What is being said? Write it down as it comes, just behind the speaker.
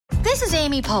This is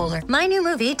Amy Poehler. My new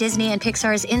movie, Disney and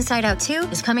Pixar's Inside Out 2,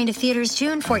 is coming to theaters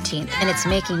June 14th, and it's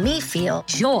making me feel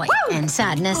joy and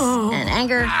sadness and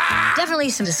anger, definitely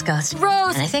some disgust, and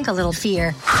I think a little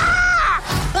fear.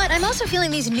 But I'm also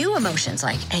feeling these new emotions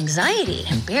like anxiety,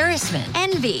 embarrassment,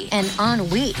 envy, and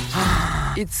ennui.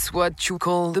 It's what you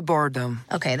call the boredom.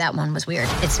 Okay, that one was weird.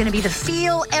 It's gonna be the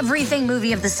feel everything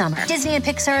movie of the summer. Disney and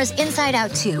Pixar's Inside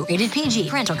Out 2, rated PG.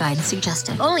 Parental guidance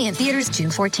suggested. Only in theaters June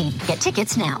 14th. Get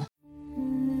tickets now.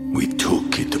 We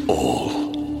took it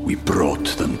all. We brought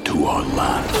them to our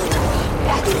land.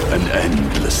 An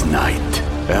endless night,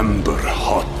 ember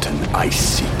hot and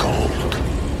icy cold.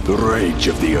 The rage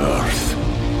of the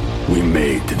earth. We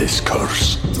made this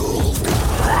curse.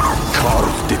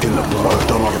 Carved it in the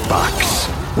blood on our backs.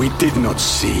 We did not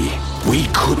see. We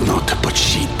could not, but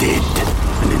she did.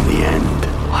 And in the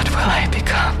end... What will I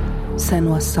become?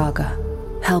 Senua's Saga.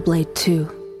 Hellblade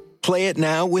 2. Play it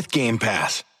now with Game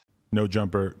Pass. No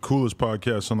Jumper, coolest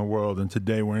podcast in the world. And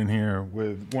today we're in here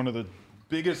with one of the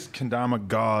biggest kendama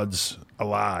gods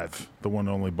alive, the one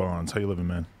and only Bonds. How you living,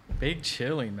 man? Big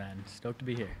chilling, man. Stoked to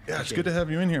be here. Yeah, it's good to have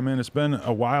you in here, man. It's been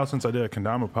a while since I did a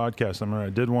kendama podcast. I remember I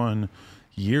did one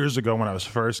years ago when I was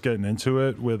first getting into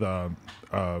it with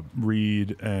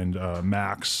Reed and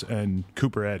Max and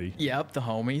Cooper Eddy. Yep, the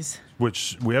homies.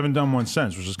 Which we haven't done one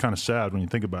since, which is kind of sad when you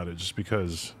think about it, just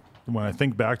because when I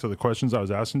think back to the questions I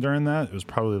was asking during that, it was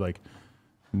probably like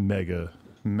mega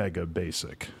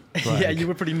basic. Like, yeah, you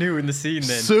were pretty new in the scene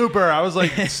then. Super. I was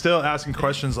like still asking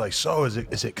questions like, so is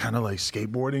it kind of like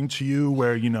skateboarding to you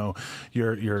where, you know,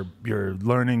 you're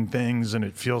learning things and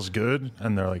it feels good?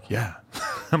 And they're like, yeah.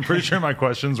 I'm pretty sure my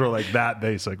questions were like that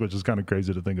basic, which is kind of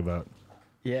crazy to think about.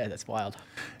 Yeah, that's wild.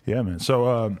 Yeah, man.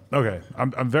 So, okay,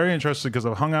 I'm very interested because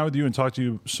I've hung out with you and talked to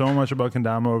you so much about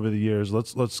kendama over the years.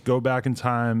 Let's go back in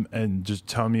time and just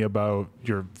tell me about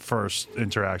your first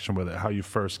interaction with it, how you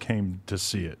first came to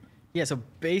see it. Yeah, so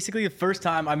basically the first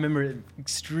time I remember it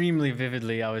extremely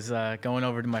vividly. I was going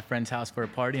over to my friend's house for a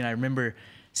party, and I remember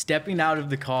stepping out of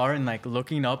the car and like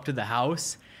looking up to the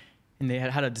house. And they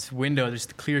had this window, just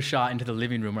a clear shot into the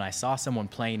living room, and I saw someone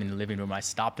playing in the living room. I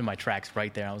stopped in my tracks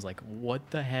right there. I was like, what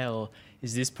the hell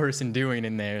is this person doing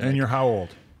in there? And like, you're how old?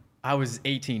 I was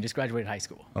 18, just graduated high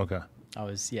school. Okay. I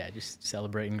was, just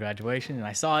celebrating graduation, and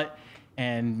I saw it,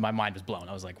 and my mind was blown.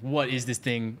 I was like, what is this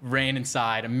thing? Ran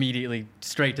inside, immediately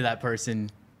straight to that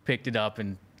person, picked it up,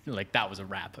 and like that was a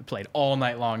wrap. I played all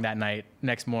night long that night.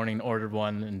 Next morning, ordered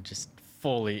one, and just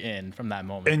fully in from that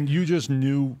moment. And you just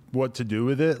knew what to do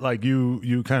with it? Like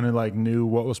you kind of like knew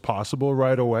what was possible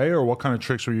right away, or what kind of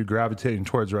tricks were you gravitating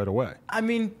towards right away? I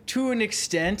mean, to an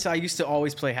extent, I used to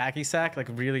always play hacky sack, like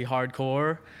really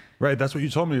hardcore. Right, that's what you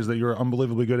told me, is that you were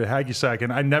unbelievably good at hacky sack,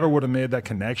 and I never would have made that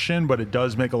connection, but it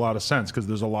does make a lot of sense because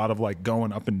there's a lot of like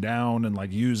going up and down and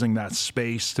like using that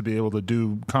space to be able to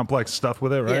do complex stuff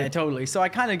with it, right? Yeah, totally. So I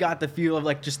kind of got the feel of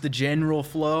like just the general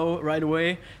flow right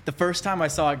away. The first time I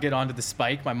saw it get onto the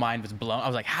spike, my mind was blown. I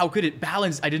was like, how could it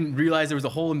balance? I didn't realize there was a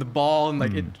hole in the ball, and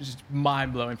like it was just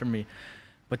mind blowing for me.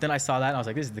 But then I saw that and I was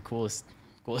like, this is the coolest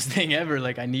thing ever.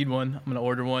 Like I need one. I'm gonna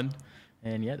order one.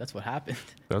 And yeah, that's what happened.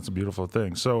 That's a beautiful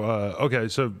thing. So, okay,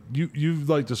 so you've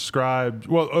like described,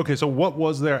 well, okay, so what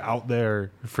was there out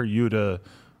there for you to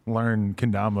learn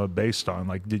kendama based on?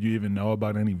 Like, did you even know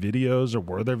about any videos, or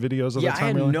were there videos at that time? Yeah, I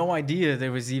had really? no idea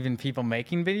there was even people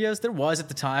making videos. There was at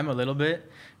the time a little bit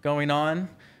going on.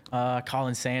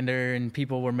 Colin Sander and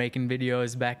people were making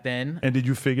videos back then. And did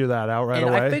you figure that out right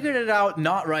away? I figured it out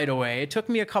not right away. It took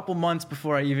me a couple months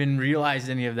before I even realized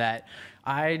any of that.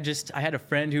 I had a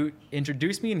friend who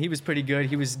introduced me, and he was pretty good.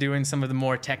 He was doing some of the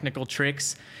more technical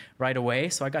tricks right away,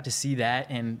 so I got to see that,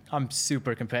 and I'm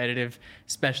super competitive,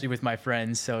 especially with my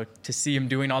friends. So to see him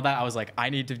doing all that, I was like, I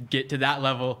need to get to that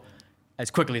level as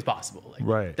quickly as possible. Like,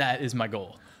 right. That is my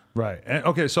goal. Right. And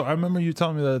okay, so I remember you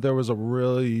telling me that there was a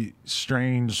really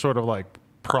strange sort of like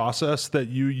process that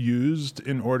you used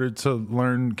in order to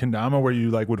learn kendama, where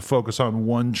you like would focus on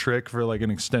one trick for like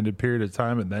an extended period of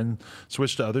time and then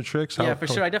switch to other tricks. Yeah, for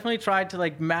sure. I definitely tried to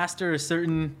like master a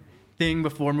certain thing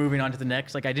before moving on to the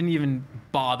next. Like I didn't even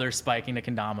bother spiking a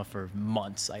kendama for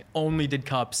months. I only did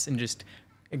cups and just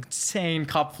insane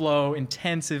cup flow,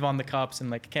 intensive on the cups, and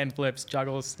like Ken flips,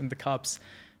 juggles in the cups,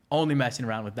 only messing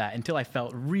around with that until I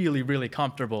felt really, really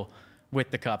comfortable with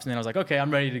the cups. And then I was like, okay,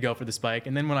 I'm ready to go for the spike.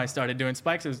 And then when I started doing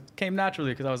spikes, it came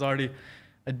naturally because I was already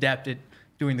adept at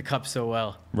doing the cups so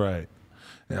well. Right.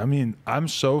 I mean, I'm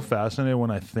so fascinated when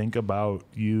I think about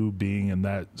you being in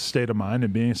that state of mind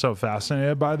and being so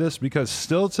fascinated by this, because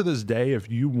still to this day, if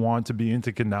you want to be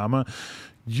into kendama,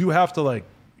 you have to like,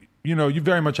 you know, you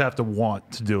very much have to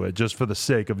want to do it just for the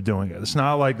sake of doing it. It's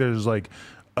not like there's like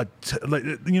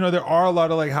there are a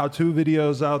lot of like how-to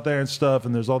videos out there and stuff,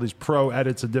 and there's all these pro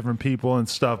edits of different people and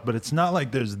stuff, but it's not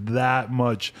like there's that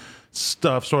much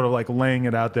stuff sort of like laying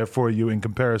it out there for you in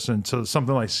comparison to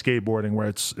something like skateboarding, where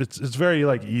it's very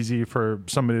like easy for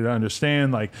somebody to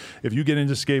understand. Like if you get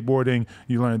into skateboarding,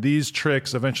 you learn these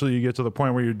tricks, eventually you get to the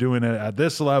point where you're doing it at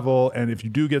this level, and if you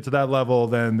do get to that level,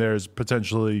 then there's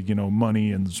potentially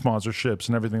money and sponsorships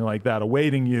and everything like that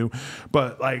awaiting you.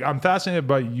 But like I'm fascinated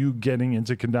by you getting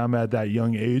into kendama at that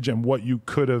young age and what you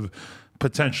could have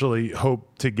potentially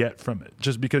hoped to get from it,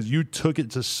 just because you took it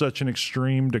to such an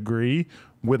extreme degree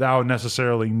without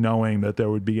necessarily knowing that there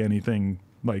would be anything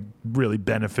like really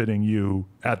benefiting you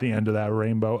at the end of that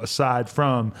rainbow, aside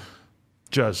from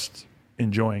just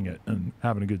enjoying it and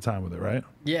having a good time with it, right?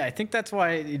 Yeah, I think that's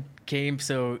why it came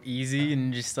so easy,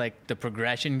 and just like the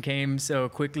progression came so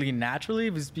quickly and naturally,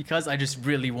 was because I just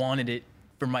really wanted it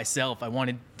for myself. I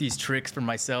wanted these tricks for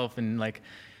myself, and like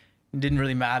it didn't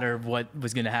really matter what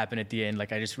was going to happen at the end.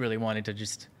 Like I just really wanted to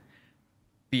just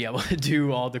be able to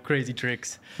do all the crazy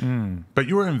tricks. But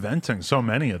you were inventing so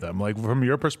many of them. Like from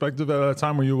your perspective at that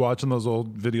time, were you watching those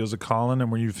old videos of Colin and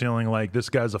were you feeling like this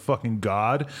guy's a fucking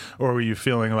god? Or were you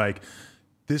feeling like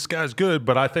this guy's good,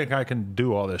 but I think I can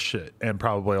do all this shit and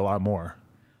probably a lot more?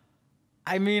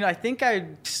 I mean, I think I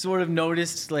sort of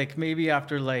noticed like maybe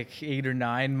after like 8 or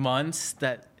 9 months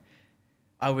that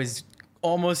I was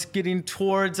almost getting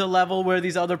towards a level where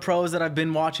these other pros that I've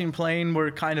been watching playing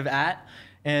were kind of at.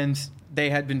 And they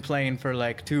had been playing for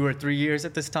like 2 or 3 years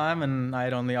at this time, and I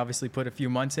had only obviously put a few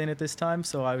months in at this time.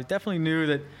 So I definitely knew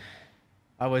that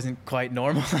I wasn't quite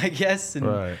normal, I guess. And,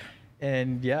 right.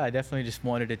 And yeah, I definitely just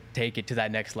wanted to take it to that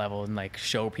next level and like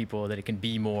show people that it can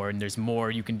be more, and there's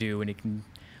more you can do, and it can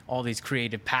all these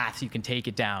creative paths you can take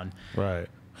it down. Right.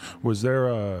 Was there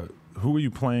who were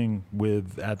you playing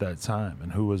with at that time,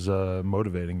 and who was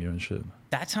motivating you and shit?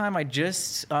 That time I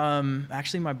just,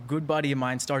 actually my good buddy of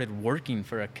mine started working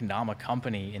for a kendama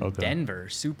company in Denver,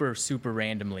 super, super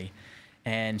randomly.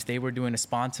 And they were doing a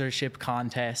sponsorship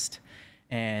contest,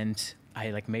 and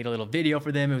I like made a little video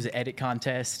for them. It was an edit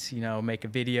contest, make a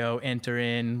video, enter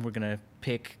in. We're going to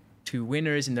pick 2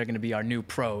 winners, and they're going to be our new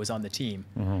pros on the team.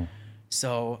 Mm-hmm.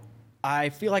 So I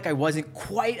feel like I wasn't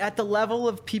quite at the level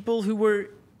of people who were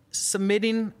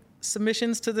submitting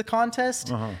submissions to the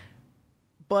contest,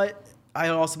 but I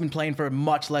had also been playing for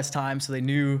much less time, so they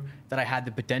knew that I had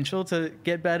the potential to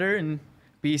get better and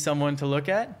be someone to look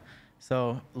at.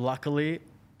 So luckily,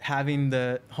 having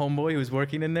the homeboy who was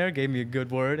working in there gave me a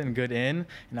good word and good in,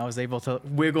 and I was able to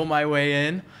wiggle my way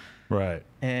in. Right.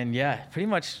 And yeah, pretty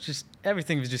much just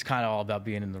everything was just kind of all about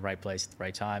being in the right place at the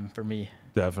right time for me.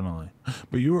 Definitely.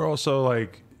 But you were also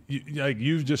like,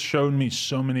 you've just shown me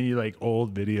so many like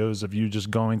old videos of you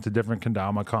just going to different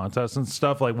kendama contests and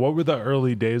stuff. Like, what were the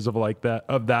early days of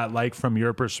that like from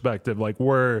your perspective? Like,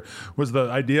 was the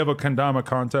idea of a kendama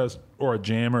contest or a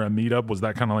jam or a meetup, was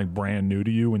that kind of like brand new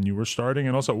to you when you were starting?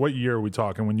 And also, what year are we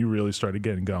talking when you really started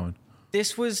getting going?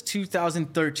 This was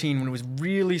 2013 when it was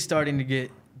really starting to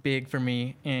get big for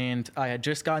me, and I had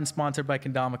just gotten sponsored by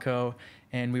Kendama Co,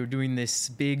 and we were doing this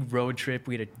big road trip.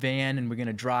 We had a van, and we're going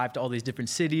to drive to all these different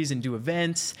cities and do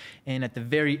events, and at the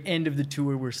very end of the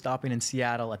tour, we're stopping in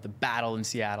Seattle at the Battle in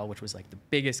Seattle, which was like the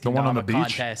biggest Kendama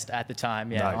contest at the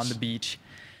time. Yeah, nice. On the beach.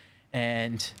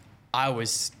 And I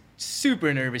was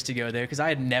super nervous to go there because I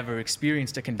had never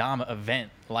experienced a kendama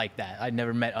event like that. I'd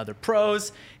never met other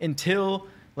pros until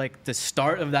like the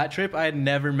start of that trip. I had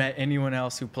never met anyone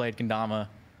else who played kendama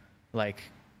like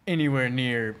anywhere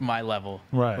near my level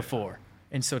before.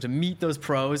 And so to meet those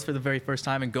pros for the very first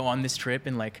time and go on this trip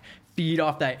and like feed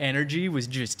off that energy was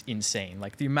just insane.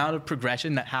 Like the amount of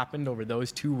progression that happened over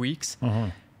those 2 weeks,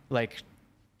 like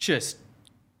just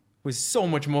was so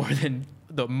much more than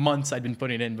the months I'd been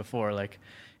putting in before. Like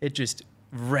it just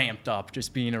ramped up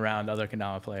just being around other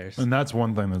kendama players. And that's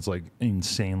one thing that's like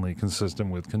insanely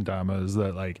consistent with kendama, is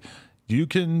that like you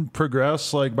can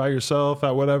progress like by yourself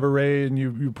at whatever rate, and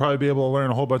you probably be able to learn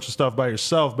a whole bunch of stuff by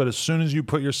yourself. But as soon as you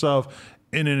put yourself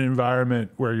in an environment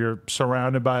where you're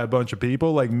surrounded by a bunch of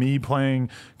people, like me playing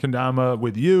kendama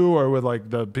with you or with like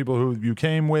the people who you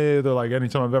came with, or like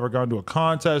anytime I've ever gone to a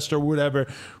contest or whatever,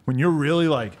 when you're really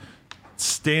like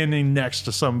standing next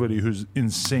to somebody who's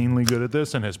insanely good at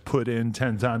this and has put in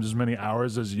 10 times as many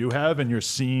hours as you have, and you're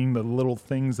seeing the little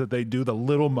things that they do, the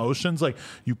little motions, like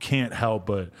you can't help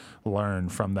but learn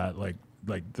from that, like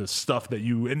the stuff that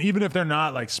you, and even if they're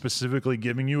not like specifically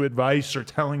giving you advice or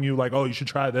telling you like, oh, you should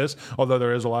try this, although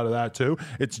there is a lot of that too,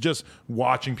 it's just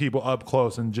watching people up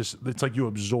close and just, it's like you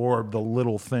absorb the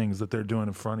little things that they're doing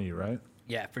in front of you, right?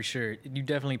 Yeah, for sure. You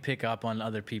definitely pick up on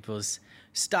other people's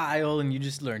style, and you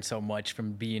just learn so much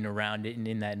from being around it and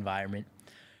in that environment.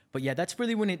 But yeah, that's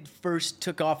really when it first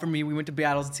took off for me. We went to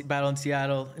Battle in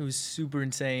Seattle. It was super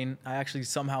insane. I actually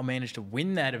somehow managed to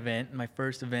win that event, my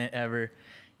first event ever.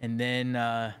 And then,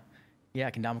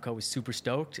 Kendama Co was super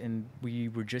stoked, and we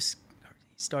were just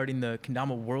starting the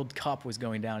Kendama World Cup was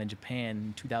going down in Japan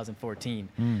in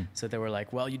 2014. So they were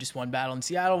like, well, you just won Battle in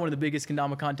Seattle, one of the biggest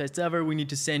Kendama contests ever. We need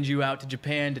to send you out to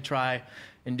Japan to try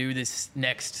and do this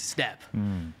next step,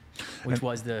 which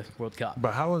was the World Cup.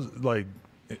 But how was, like,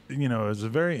 you know, it's a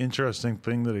very interesting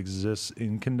thing that exists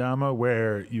in Kendama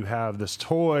where you have this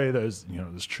toy that is, you know,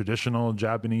 this traditional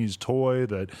Japanese toy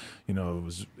that, you know,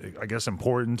 was, I guess,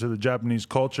 important to the Japanese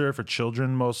culture for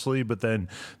children mostly, but then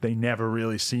they never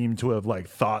really seem to have, like,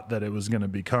 thought that it was going to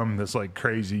become this, like,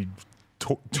 crazy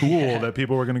tool that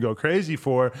people were going to go crazy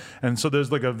for. And so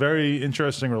there's, like, a very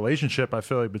interesting relationship, I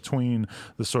feel like, between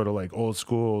the sort of, like, old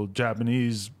school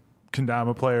Japanese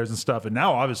kendama players and stuff, and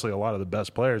now obviously a lot of the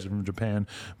best players are from Japan.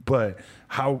 But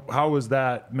how was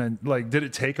that meant? Like, did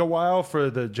it take a while for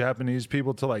the Japanese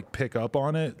people to, like, pick up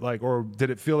on it, like, or did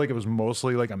it feel like it was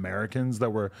mostly, like, Americans that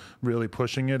were really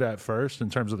pushing it at first in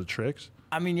terms of the tricks?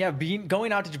 I mean, yeah,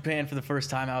 going out to Japan for the first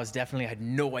time, I had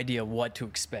no idea what to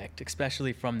expect,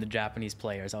 especially from the Japanese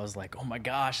players. I was like, oh my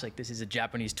gosh, like, this is a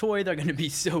Japanese toy. They're going to be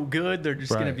so good. They're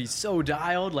just going to be so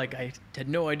dialed. Like, I had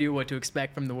no idea what to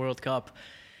expect from the World Cup.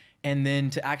 And then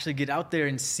to actually get out there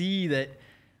and see that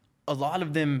a lot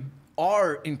of them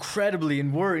were incredibly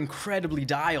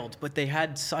dialed, but they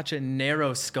had such a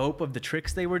narrow scope of the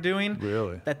tricks they were doing.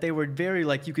 Really? That they were very,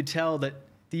 like, you could tell that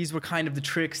these were kind of the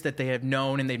tricks that they have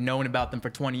known, and they've known about them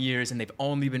for 20 years, and they've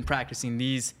only been practicing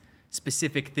these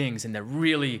specific things, and they're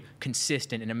really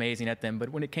consistent and amazing at them. But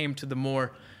when it came to the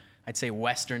more, I'd say,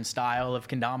 Western style of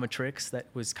kendama tricks that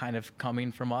was kind of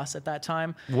coming from us at that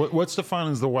time. What's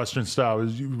defined as the Western style?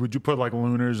 Would you put, like,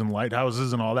 lunars and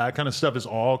lighthouses and all that kind of stuff is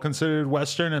all considered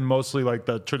Western, and mostly, like,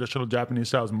 the traditional Japanese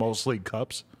style is mostly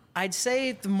cups? I'd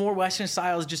say the more Western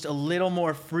style is just a little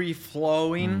more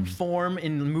free-flowing form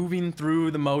in moving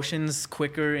through the motions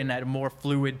quicker and at a more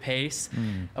fluid pace,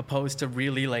 opposed to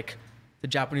really, like, the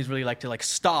Japanese really like to, like,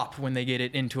 stop when they get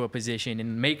it into a position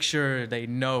and make sure they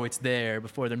know it's there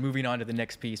before they're moving on to the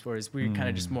next piece, whereas we kind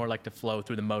of just more like to flow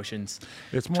through the motions.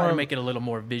 It's try to make it a little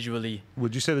more visually.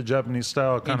 Would you say the Japanese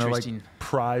style kind of, like,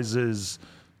 prizes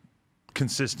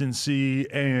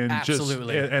consistency and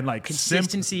Absolutely. and like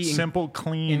consistency, simple,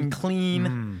 clean,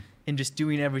 and just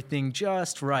doing everything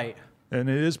just right? And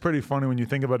it is pretty funny when you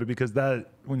think about it, because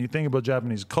that, when you think about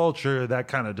Japanese culture, that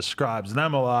kind of describes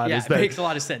them a lot. Yeah, is it that makes a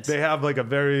lot of sense. They have, like, a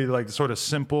very, like, sort of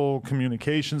simple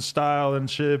communication style and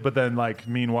shit, but then, like,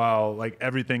 meanwhile, like,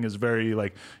 everything is very,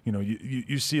 like, you know,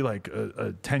 you see, like,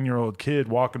 a 10-year-old kid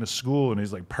walking to school and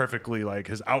he's, like, perfectly, like,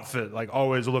 his outfit, like,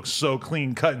 always looks so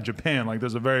clean cut in Japan. Like,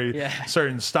 there's a very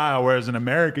certain style, whereas in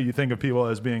America, you think of people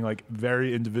as being, like,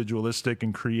 very individualistic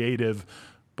and creative,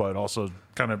 but also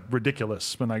kind of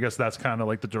ridiculous. And I guess that's kind of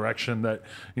like the direction that,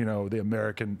 you know, the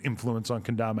American influence on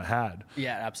kendama had.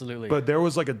 Yeah, absolutely. But there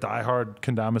was, like, a diehard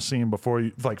kendama scene before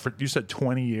you, like, you said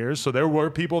 20 years. So there were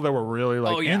people that were really,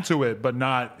 like, into it, but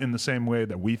not in the same way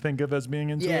that we think of as being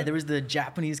into it. Yeah, there was the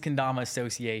Japanese Kendama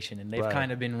Association, and they've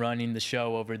kind of been running the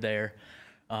show over there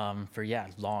for a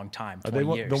long time. 20 Are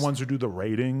they years. the ones who do the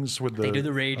ratings with the? They do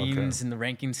the ratings and the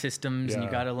ranking systems, and you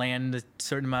got to land a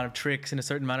certain amount of tricks and a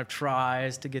certain amount of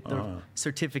tries to get the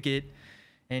certificate.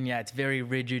 And yeah, it's very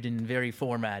rigid and very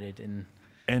formatted.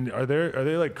 And are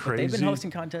they like crazy? They've been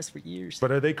hosting contests for years.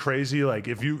 But are they crazy? Like,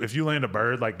 if you land a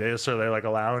bird like this, are they, like,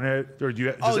 allowing it, or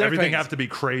does everything have to be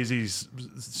crazy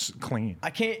clean? I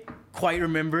can't quite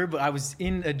remember, but I was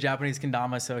in a Japanese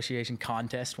Kendama Association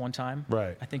contest one time.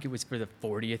 Right. I think it was for the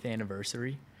 40th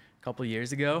anniversary a couple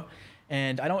years ago,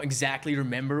 and I don't exactly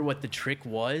remember what the trick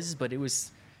was, but it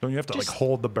was. Don't you have to, like,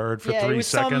 hold the bird for 3 it was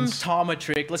seconds? Some Tama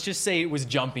trick. Let's just say it was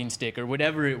jumping stick or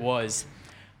whatever it was.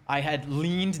 I had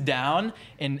leaned down,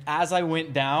 and as I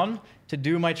went down to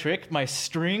do my trick, my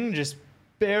string just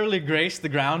barely graced the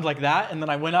ground like that, and then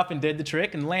I went up and did the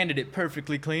trick and landed it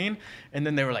perfectly clean. And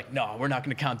then they were like, no, we're not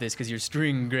going to count this because your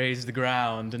string grazed the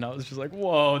ground. And I was just like,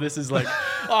 whoa, this is, like,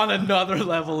 on another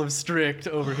level of strict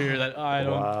over here that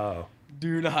I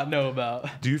do not know about.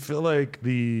 Do you feel like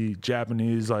the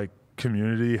Japanese, like,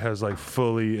 community has, like,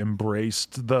 fully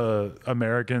embraced the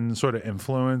American sort of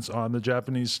influence on the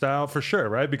Japanese style? For sure,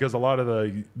 right? Because a lot of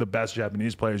the best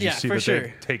Japanese players, you see that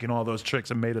they've taken all those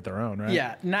tricks and made it their own, right?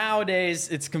 Yeah, nowadays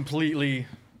it's completely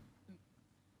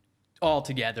all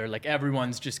together. Like,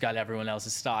 everyone's just got everyone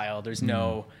else's style. There's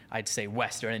no, I'd say,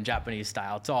 Western and Japanese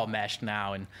style. It's all meshed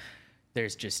now, and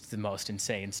there's just the most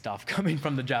insane stuff coming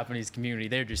from the Japanese community.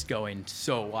 They're just going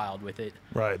so wild with it.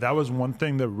 Right. That was one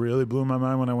thing that really blew my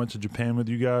mind when I went to Japan with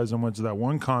you guys and went to that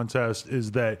one contest,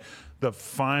 is that the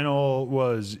final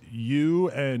was you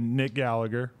and Nick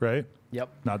Gallagher, right? Yep.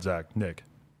 Not Zach, Nick.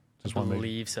 Just want to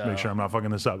believe so. make sure I'm not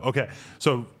fucking this up. Okay.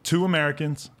 So 2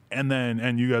 Americans,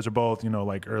 and you guys are both,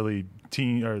 like early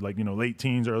teen or like, late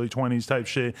teens, early 20s type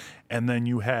shit. And then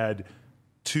you had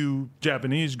 2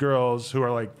 Japanese girls who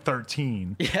are like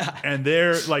 13. Yeah. And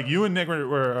they're like, you and Nick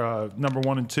were number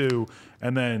 1 and 2,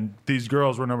 and then these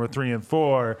girls were number 3 and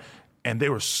 4, and they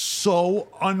were so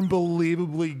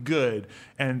unbelievably good.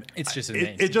 And it's just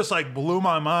amazing. It just like blew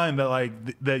my mind that like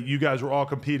that you guys were all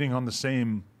competing on the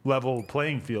same level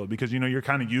playing field, because you're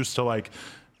kind of used to like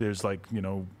there's like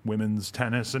women's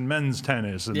tennis and men's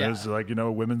tennis, and there's like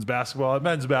women's basketball and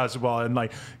men's basketball, and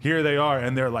like here they are,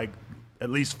 and they're like at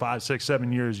least 5, 6,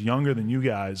 7 years younger than you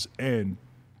guys, and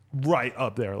right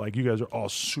up there. Like you guys are all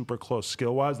super close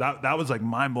skill wise. That was like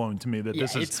mind blowing to me that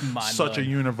this is such a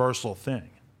universal thing.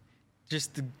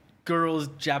 Just the girls'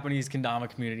 Japanese kendama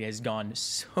community has gone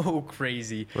so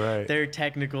crazy. Right. Their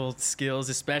technical skills,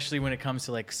 especially when it comes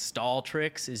to like stall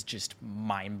tricks, is just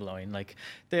mind blowing. Like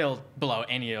they'll blow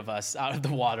any of us out of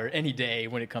the water any day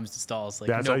when it comes to stalls. Like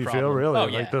that's no how you problem. feel, really? Oh,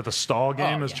 like yeah. the stall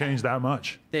game has changed that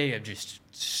much. They have just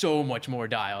so much more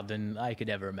dialed than I could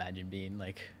ever imagine being.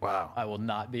 Like, wow, I will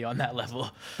not be on that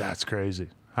level. That's crazy.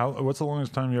 What's the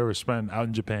longest time you ever spent out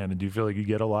in Japan? And do you feel like you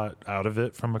get a lot out of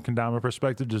it from a kendama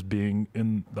perspective, just being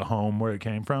in the home where it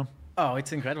came from? Oh,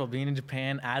 it's incredible. Being in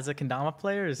Japan as a kendama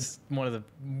player is one of the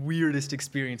weirdest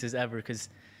experiences ever, because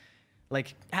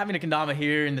like having a kendama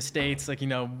here in the States, like,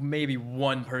 maybe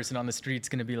one person on the street's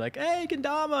going to be like, hey,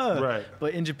 kendama. Right.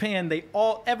 But in Japan,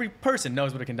 every person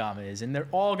knows what a kendama is. And they're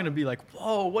all going to be like,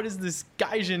 whoa, what is this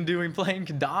gaijin doing playing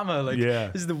kendama? Like,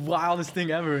 this is the wildest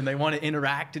thing ever. And they want to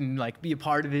interact and like be a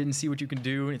part of it and see what you can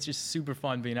do. And it's just super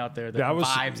fun being out there. The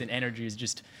vibes and energy is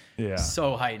just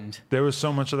so heightened. There was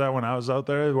so much of that when I was out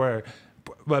there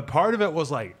but part of it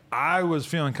was like, I was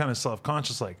feeling kind of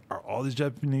self-conscious, like, are all these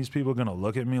Japanese people going to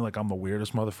look at me like I'm the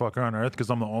weirdest motherfucker on earth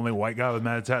because I'm the only white guy with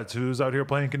mad tattoos out here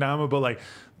playing kendama? But like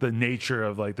the nature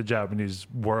of like the Japanese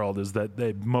world is that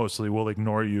they mostly will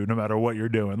ignore you no matter what you're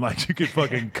doing. Like you could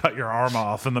fucking cut your arm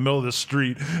off in the middle of the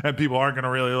street and people aren't going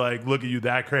to really like look at you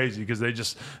that crazy, because they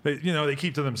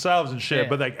keep to themselves and shit.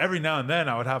 But like every now and then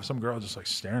I would have some girl just like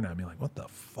staring at me like, what the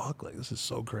fuck? Like this is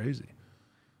so crazy.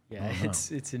 Yeah,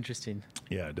 it's interesting.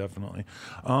 Yeah, definitely.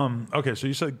 Okay, so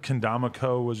you said Kendama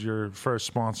Co. was your first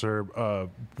sponsor.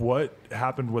 What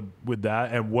happened with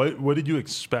that, and what did you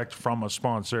expect from a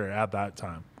sponsor at that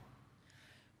time?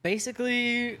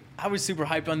 Basically, I was super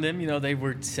hyped on them. They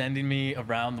were sending me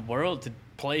around the world to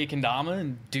play kendama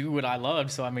and do what I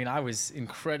loved. So, I was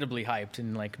incredibly hyped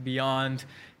and like beyond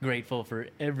grateful for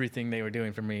everything they were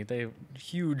doing for me. They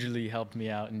hugely helped me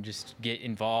out and just get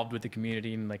involved with the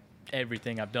community and like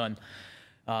everything I've done.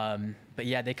 But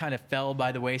yeah, they kind of fell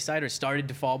by the wayside, or started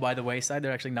to fall by the wayside.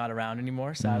 They're actually not around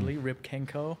anymore, sadly. Rip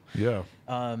Kenko. Yeah.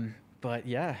 But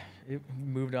yeah, it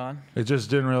moved on. It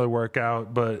just didn't really work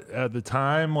out. But at the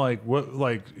time,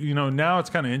 now it's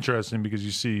kind of interesting because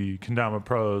you see kendama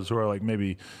pros who are like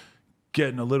maybe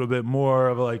getting a little bit more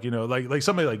of like, like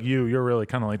somebody like you're really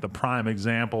kind of like the prime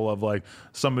example of like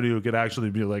somebody who could actually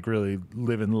be like really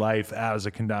living life as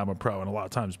a kendama pro. And a lot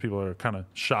of times people are kind of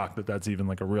shocked that that's even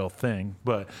like a real thing.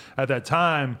 But at that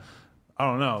time, I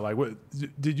don't know, like what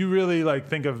did you really like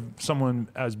think of someone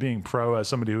as being pro as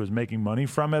somebody who was making money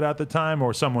from it at the time,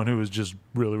 or someone who was just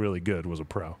really, really good was a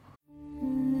pro?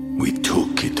 We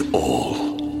took it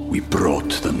all. We brought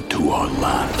them to our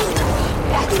land.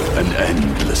 An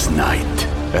endless night,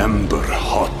 ember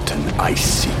hot and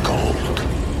icy cold.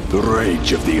 The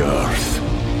rage of the earth.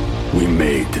 We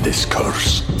made this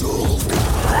curse.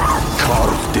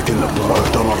 Carved it in the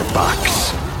blood on our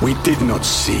backs. We did not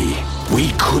see.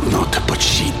 We could not, but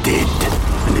she did.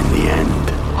 And in the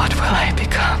end, what will I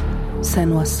become?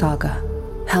 Senwa Saga.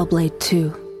 Hellblade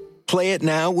 2. Play it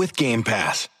now with Game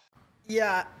Pass.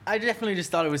 Yeah, I definitely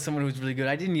just thought it was someone who was really good.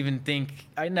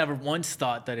 I never once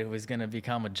thought that it was going to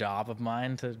become a job of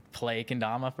mine to play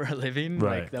kendama for a living.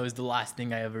 Right. Like, that was the last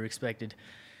thing I ever expected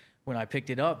when I picked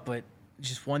it up. But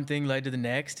just one thing led to the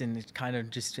next, and it kind of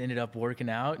just ended up working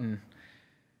out. And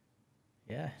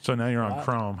yeah. So now you're on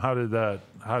Chrome. How did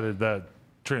that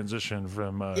transition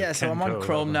from so I'm on Kenko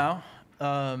Chrome now.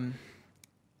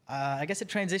 I guess it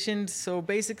transitioned. So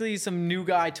basically, some new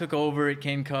guy took over at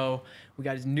Kenko. We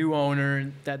got his new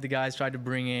owner that the guys tried to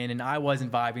bring in, and I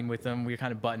wasn't vibing with him. We were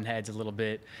kind of butting heads a little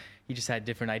bit. He just had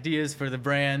different ideas for the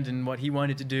brand and what he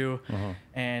wanted to do,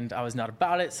 and I was not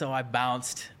about it, so I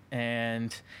bounced.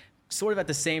 and sort of at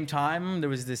the same time, there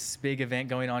was this big event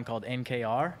going on called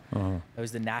NKR. It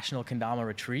was the National Kendama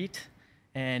Retreat,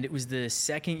 and it was the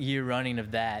second year running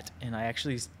of that, and I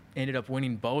actually ended up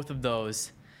winning both of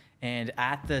those. And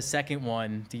at the second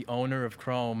one, the owner of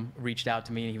Chrome reached out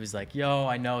to me and he was like, yo,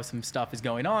 I know some stuff is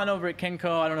going on over at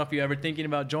Kenko. I don't know if you're ever thinking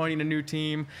about joining a new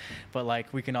team, but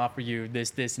like we can offer you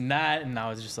this, and that. And I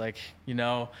was just like, you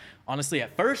know, honestly,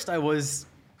 at first I was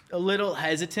a little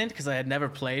hesitant because I had never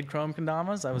played Chrome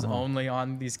Kendamas. I was only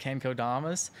on these Kenko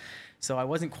Damas. So I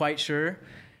wasn't quite sure.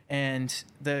 And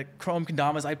the Chrome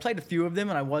Kendamas, I played a few of them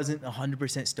and I wasn't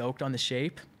 100% stoked on the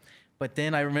shape. But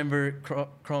then I remember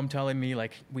Chrome telling me,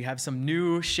 like, we have some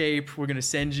new shape. We're going to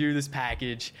send you this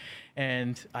package.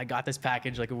 And I got this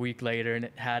package like a week later, and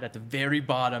it had at the very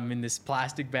bottom in this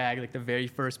plastic bag, like the very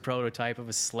first prototype of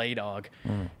a sleigh dog.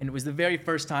 And it was the very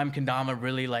first time Kendama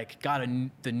really like got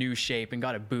the new shape and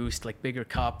got a boost, like bigger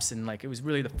cups. And like, it was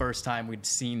really the first time we'd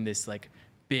seen this like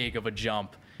big of a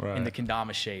jump in the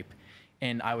Kendama shape.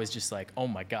 And I was just like, oh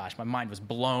my gosh, my mind was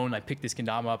blown. I picked this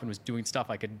kendama up and was doing stuff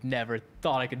I could never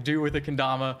thought I could do with a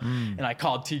kendama. And I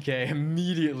called TK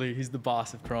immediately. He's the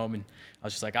boss of Chrome. And I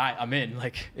was just like, I'm in.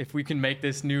 Like, if we can make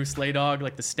this new sleigh dog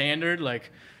like the standard,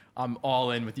 like, I'm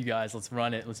all in with you guys. Let's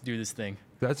run it. Let's do this thing.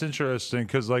 That's interesting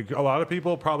because, like, a lot of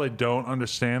people probably don't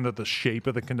understand that the shape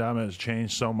of the kendama has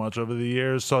changed so much over the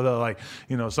years. So that, like,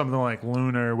 you know, something like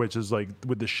Lunar, which is like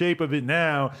with the shape of it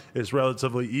now, is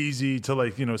relatively easy to,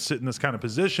 like, you know, sit in this kind of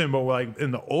position. But like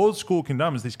in the old school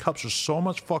kendamas, these cups are so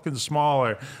much fucking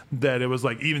smaller that it was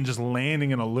like even just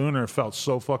landing in a Lunar felt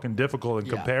so fucking difficult in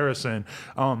comparison.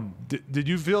 Did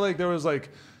you feel like there was like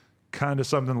kind of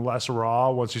something less raw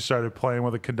once you started playing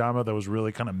with a kendama that was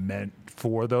really kind of meant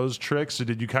for those tricks? Or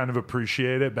did you kind of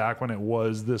appreciate it back when it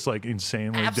was this like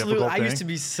insanely difficult thing? I used to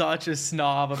be such a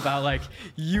snob about like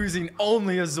using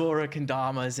only Azora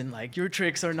kendamas and like your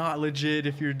tricks are not legit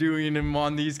if you're doing them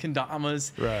on these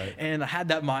kendamas. Right. And I had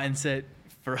that mindset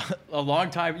for a long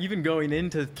time, even going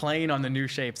into playing on the new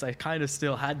shapes. I kind of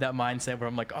still had that mindset where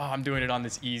I'm like, oh, I'm doing it on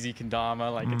this easy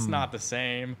kendama. Like, it's not the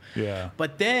same. Yeah.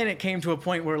 But then it came to a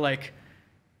point where, like,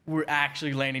 we're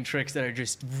actually landing tricks that are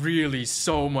just really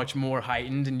so much more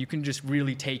heightened, and you can just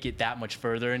really take it that much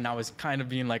further. And I was kind of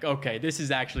being like, okay, this is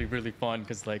actually really fun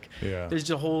because, like, there's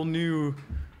a whole new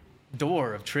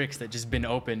door of tricks that just been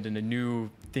opened and the new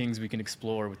things we can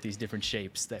explore with these different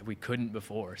shapes that we couldn't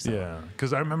before. So. Yeah,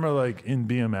 because I remember like in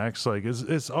BMX, like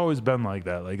it's always been like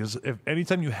that. Like if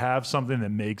anytime you have something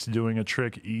that makes doing a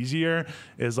trick easier,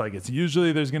 is like it's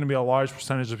usually there's going to be a large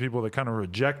percentage of people that kind of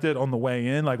reject it on the way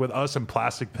in. Like with us and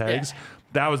plastic pegs,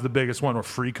 that was the biggest one. Or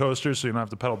free coasters, so you don't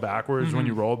have to pedal backwards when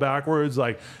you roll backwards.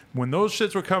 Like when those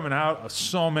shits were coming out,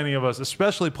 so many of us,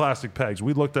 especially plastic pegs,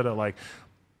 we looked at it like,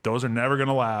 those are never going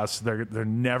to last. They're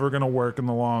never going to work in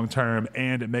the long term,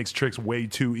 and it makes tricks way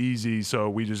too easy, so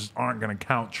we just aren't going to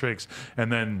count tricks.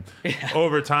 And then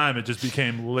over time, it just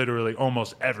became literally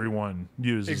almost everyone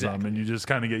uses them, and you just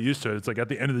kind of get used to it. It's like at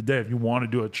the end of the day, if you want to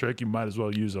do a trick, you might as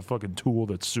well use a fucking tool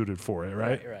that's suited for it,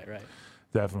 right? Right.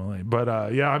 Definitely.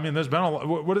 But yeah, I mean, there's been a lot.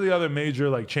 What are the other major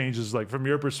like changes? Like from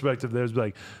your perspective, there's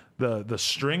like the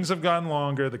strings have gotten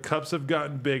longer, the cups have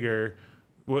gotten bigger.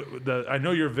 I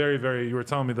know you're you were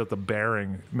telling me that the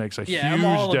bearing makes a huge difference. Yeah,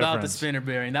 I'm all about the spinner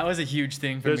bearing. That was a huge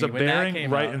thing for me. There's a when bearing that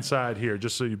came right out. inside here,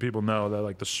 just so you people know that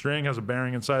like the string has a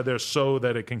bearing inside there so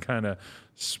that it can kind of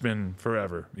spin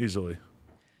forever easily.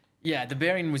 Yeah, the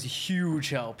bearing was a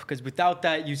huge help because without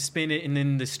that, you spin it and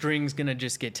then the string's going to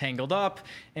just get tangled up.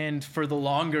 And for the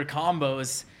longer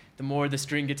combos, the more the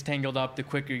string gets tangled up, the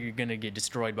quicker you're going to get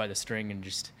destroyed by the string and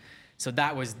just... So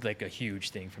that was like a huge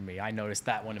thing for me. I noticed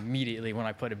that one immediately when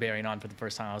I put a bearing on for the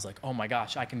first time. I was like, oh my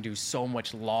gosh, I can do so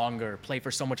much longer, play for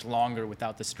so much longer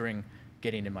without the string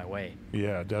getting in my way.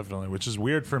 Yeah, definitely. Which is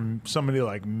weird for somebody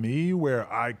like me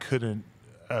where I couldn't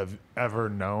have ever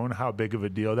known how big of a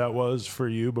deal that was for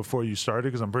you before you started,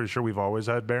 because I'm pretty sure we've always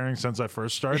had bearings since I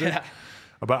first started. Yeah.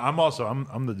 But I'm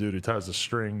the dude who ties the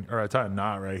string, or I tie a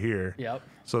knot right here. Yep.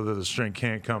 So that the string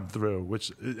can't come through.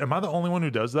 Which, am I the only one who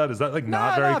does that? Is that like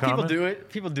not very common?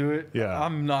 People do it. Yeah.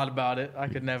 I'm not about it. I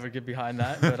could never get behind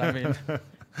that. But I mean,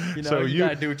 you know, so you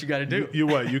gotta do what you gotta do. You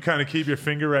what? You kind of keep your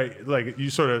finger right, like you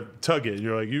sort of tug it.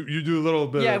 You're like you do a little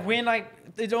bit. Yeah.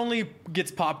 It only gets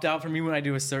popped out for me when I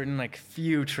do a certain like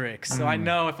few tricks. So I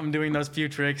know if I'm doing those few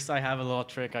tricks, I have a little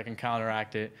trick I can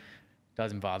counteract it.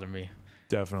 Doesn't bother me.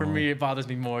 Definitely. For me, it bothers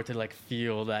me more to like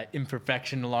feel that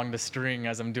imperfection along the string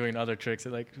as I'm doing other tricks.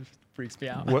 It like just freaks me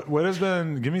out. What has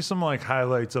been? Give me some like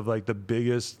highlights of like the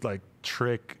biggest like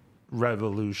trick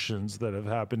revolutions that have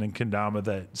happened in kendama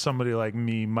that somebody like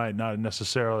me might not have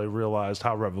necessarily realized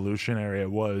how revolutionary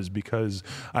it was, because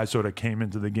I sort of came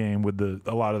into the game with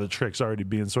a lot of the tricks already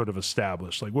being sort of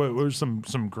established? Like, what were some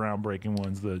groundbreaking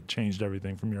ones that changed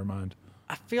everything from your mind?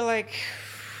 I feel like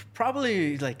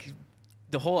probably like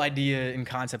the whole idea and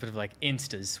concept of like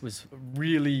instas was a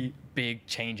really big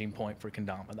changing point for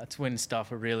kendama. That's when stuff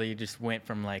really just went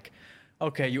from like,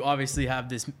 okay, you obviously have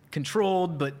this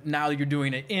controlled, but now you're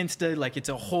doing it insta, like it's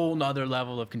a whole nother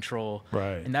level of control.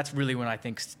 Right. And that's really when I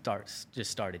think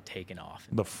started taking off.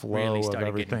 The flow really of started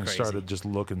everything getting crazy. started just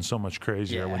looking so much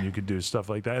crazier when Yeah. you could do stuff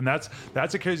like that. And that's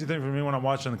a crazy thing for me when I'm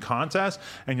watching the contest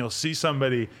and you'll see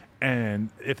somebody, and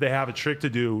if they have a trick to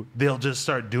do, they'll just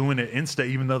start doing it insta,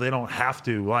 even though they don't have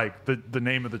to. Like the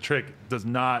name of the trick does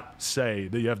not say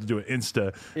that you have to do it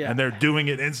insta, Yeah. and they're doing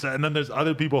it insta. And then there's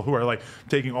other people who are like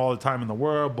taking all the time in the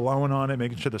world, blowing on it,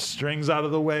 making sure the string's out of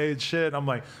the way and shit. I'm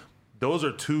like, those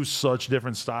are two such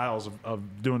different styles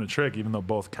of doing a trick, even though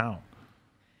both count.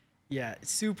 Yeah,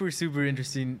 it's super, super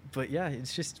interesting. But yeah,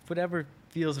 it's just whatever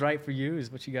feels right for you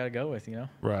is what you got to go with, you know?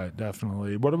 Right,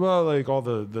 definitely. What about like all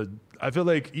the I feel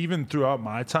like even throughout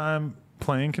my time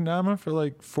playing kendama for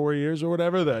like 4 years or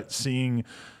whatever, that seeing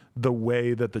the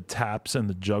way that the taps and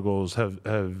the juggles have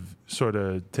sort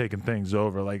of taken things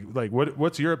over. Like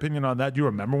what's your opinion on that? Do you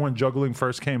remember when juggling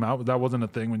first came out? That wasn't a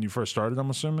thing when you first started, I'm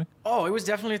assuming? Oh, it was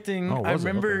definitely a thing. Oh, I was it?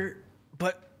 remember, Okay.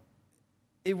 but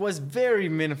it was very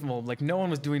minimal. Like no one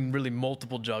was doing really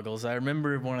multiple juggles. I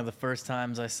remember one of the first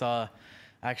times I saw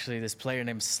actually this player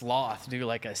named Sloth do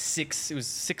like it was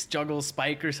six juggle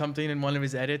spike or something in one of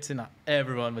his edits, and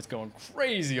everyone was going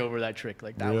crazy over that trick.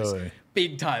 Like that was Really?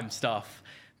 big time stuff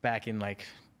back in like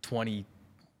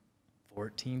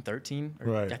 2014, 13.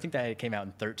 Right. I think that came out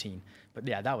in 13. But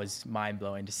yeah, that was mind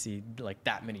blowing to see like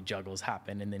that many juggles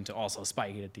happen, and then to also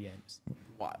spike it at the end. It's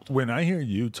wild. When I hear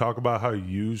you talk about how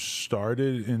you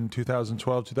started in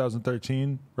 2012,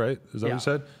 2013, right? Is that what Yeah. you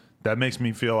said? That makes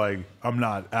me feel like I'm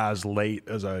not as late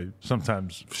as I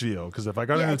sometimes feel. Because if I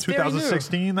got Yeah, into it's very new.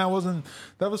 2016, that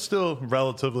was still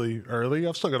relatively early.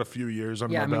 I've still got a few years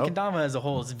on Yeah, I my mean, belt. kendama as a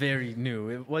whole is very new.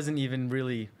 It wasn't even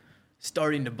really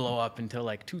starting to blow up until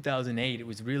like 2008. It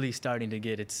was really starting to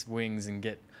get its wings and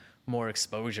get more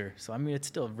exposure. So I mean, it's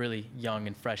still a really young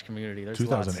and fresh community. There's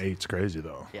 2008's crazy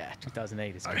though. Yeah,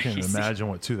 2008 is I crazy. can't imagine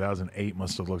what 2008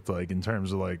 must have looked like in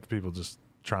terms of like people just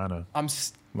trying to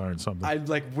learn something. I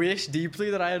like wish deeply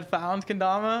that I had found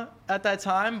kendama at that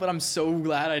time, but I'm so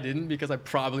glad I didn't, because I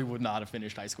probably would not have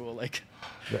finished high school. Like,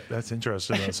 That's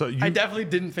interesting. Though. So I definitely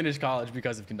didn't finish college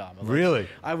because of kendama. Like, Really?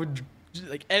 I would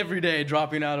like every day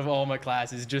dropping out of all my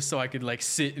classes just so I could like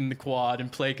sit in the quad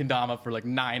and play kendama for like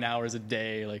 9 hours a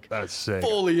day. Like, That's sick.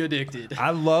 fully addicted.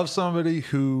 I love somebody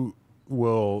who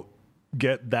will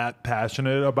get that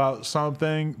passionate about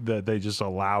something that they just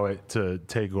allow it to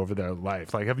take over their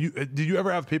life. Like, did you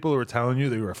ever have people who were telling you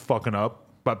that you were fucking up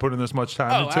by putting this much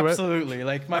time Oh, into it? absolutely.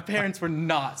 Like, my parents were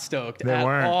not stoked They at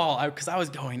weren't. all, because I was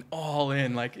going all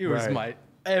in. Like, it was Right. my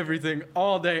everything,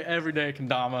 all day, every day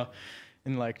kendama,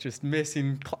 and like just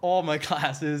missing all my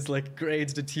classes, like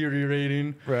grades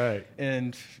deteriorating. Right.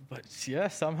 But yeah,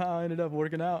 somehow I ended up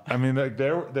working out. I mean, like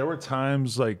there were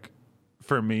times like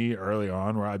for me early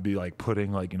on where I'd be like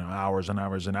putting like, hours and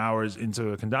hours and hours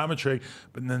into a kendama trick,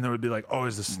 but then there would be like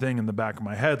always this thing in the back of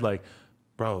my head, like,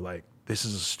 bro, like this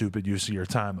is a stupid use of your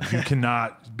time. Like, you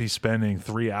cannot be spending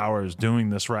 3 hours doing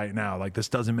this right now. Like, this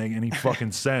doesn't make any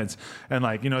fucking sense. And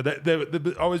like, there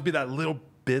would always be that little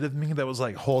bit of me that was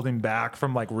like holding back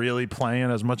from like really playing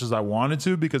as much as I wanted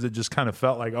to, because it just kind of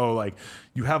felt like, oh, like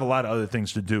you have a lot of other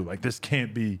things to do. Like, this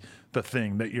can't be the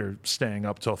thing that you're staying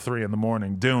up till 3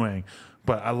 a.m. doing.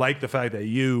 But I like the fact that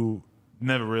you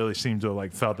never really seemed to have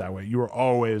like felt that way. You were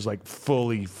always like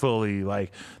fully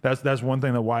like, that's one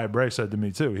thing that Wyatt Bray said to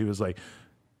me too. He was like,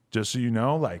 just so you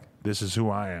know, like, this is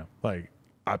who I am. Like,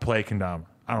 I play kendama.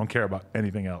 I don't care about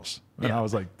anything else. And Yeah. I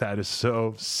was like, that is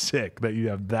so sick that you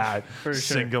have that For sure.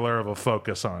 singular of a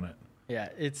focus on it. Yeah,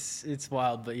 it's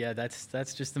wild, but yeah,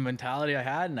 that's just the mentality I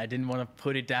had, and I didn't want to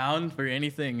put it down for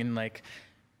anything. And like,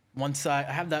 once I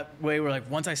have that way where like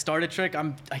once I start a trick,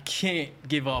 I can't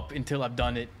give up until I've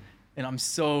done it, and I'm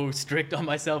so strict on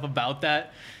myself about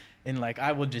that. And like,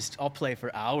 I'll play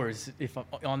for hours if I'm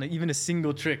on even a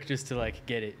single trick just to like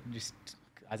get it, just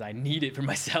as I need it for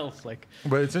myself. Like,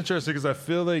 But it's interesting because I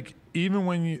feel like even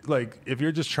when you like, if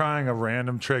you're just trying a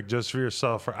random trick just for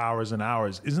yourself for hours and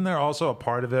hours, isn't there also a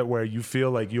part of it where you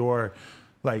feel like you're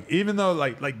Like, even though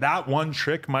like that one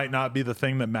trick might not be the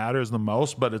thing that matters the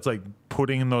most, but it's like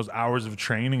putting in those hours of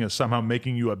training is somehow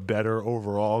making you a better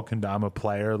overall kendama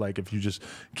player. Like, if you just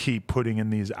keep putting in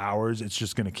these hours, it's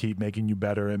just going to keep making you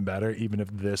better and better, even if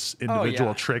this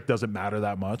individual trick doesn't matter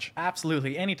that much.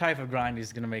 Absolutely. Any type of grind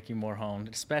is going to make you more honed,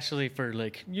 especially for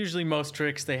like usually most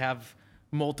tricks, they have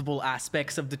multiple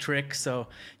aspects of the trick, so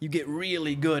you get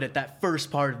really good at that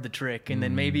first part of the trick, and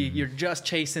then maybe you're just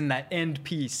chasing that end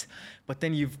piece, but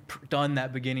then you've done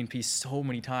that beginning piece so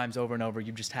many times over and over,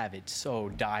 you just have it so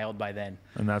dialed by then.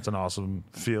 And that's an awesome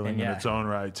feeling in its own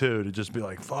right too, to just be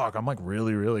like, fuck, I'm like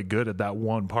really, really good at that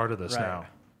one part of this now.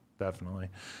 Definitely.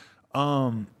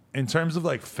 In terms of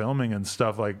like filming and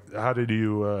stuff, like how did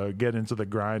you get into the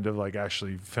grind of like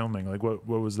actually filming? Like what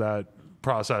was that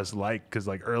process like? Because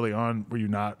like early on, were you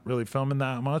not really filming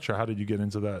that much, or how did you get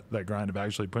into that grind of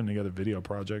actually putting together video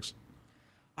projects?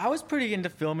 I was pretty into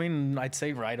filming, I'd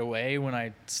say right away, when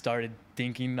I started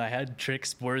thinking I had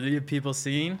tricks worthy of people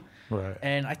seeing. Right.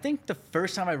 And I think the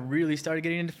first time I really started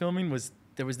getting into filming was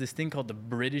there was this thing called the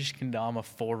British Kendama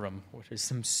Forum, which is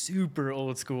some super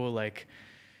old school like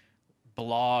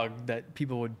blog that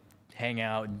people would hang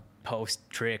out and post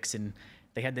tricks, and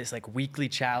they had this like weekly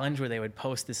challenge where they would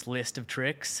post this list of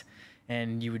tricks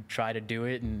and you would try to do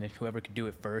it, and whoever could do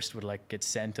it first would like get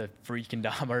sent a free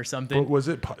kendama or something. But was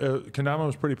it kendama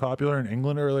was pretty popular in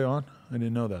England early on? I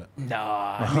didn't know that. No,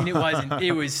 I mean it wasn't.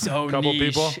 It was so Couple niche.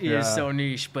 people? It was so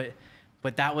niche, but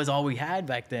that was all we had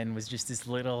back then, was just this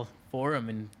little forum,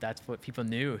 and that's what people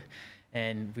knew.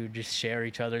 And we would just share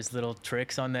each other's little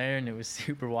tricks on there, and it was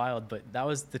super wild. But that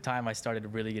was the time I started to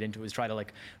really get into it, was try to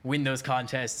like win those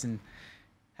contests and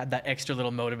had that extra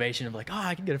little motivation of like, oh,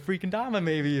 I can get a free kendama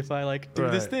maybe if I like do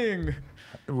this thing.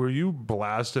 Were you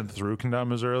blasted through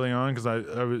kendamas early on? Because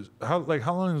I was how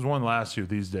long does one last you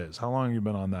these days? How long have you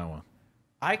been on that one?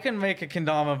 I can make a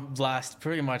kendama last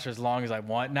pretty much as long as I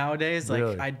want nowadays. Like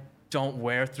Really? I don't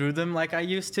wear through them like I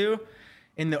used to.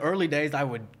 In the early days, I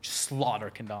would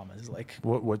slaughter kendamas. Like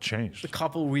What changed? a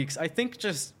couple weeks. I think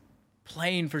just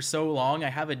playing for so long, I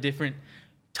have a different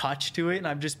touch to it, and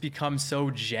I've just become so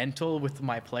gentle with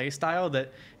my play style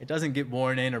that it doesn't get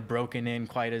worn in or broken in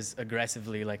quite as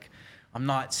aggressively. Like I'm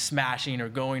not smashing or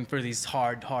going for these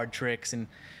hard tricks, and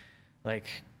like,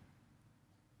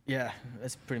 yeah,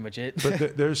 that's pretty much it.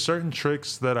 But there's certain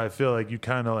tricks that I feel like you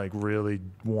kind of like really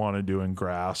want to do in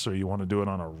grass, or you want to do it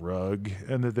on a rug,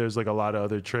 and that there's like a lot of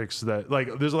other tricks that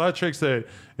like there's a lot of tricks that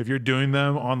if you're doing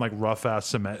them on like rough ass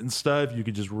cement and stuff, you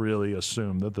could just really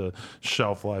assume that the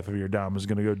shelf life of your dom is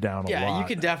going to go down a lot. Yeah, you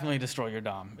could definitely destroy your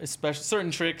dom. Especially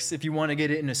certain tricks, if you want to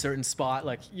get it in a certain spot,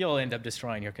 like you'll end up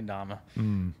destroying your kendama.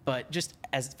 But just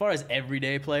as far as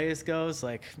everyday plays goes,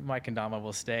 like my kendama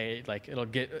will stay, like it'll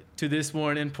get to this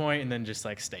worn in point and then just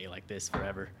like stay like this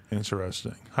forever.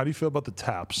 Interesting. How do you feel about the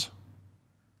taps?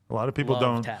 A lot of people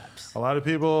Love taps. A lot of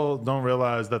people don't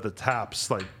realize that the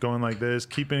taps, like going like this,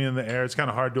 keeping it in the air, it's kind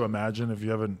of hard to imagine if you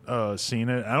haven't seen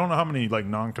it. I don't know how many like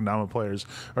non-kendama players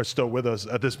are still with us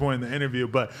at this point in the interview,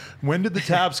 but when did the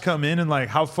taps come in, and like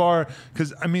how far?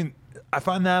 Because I mean, I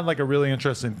find that like a really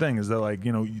interesting thing is that like,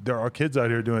 you know, there are kids out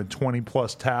here doing 20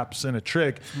 plus taps in a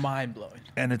trick. Mind blowing.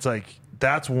 And it's like,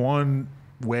 that's one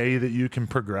way that you can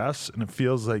progress, and it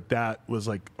feels like that was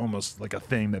like almost like a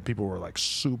thing that people were like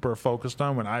super focused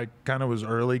on when I kind of was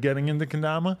early getting into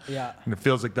kendama. Yeah. And it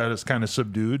feels like that is kind of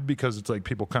subdued because it's like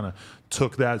people kind of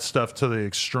took that stuff to the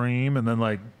extreme, and then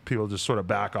like people just sort of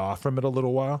back off from it a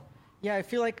little while. Yeah, I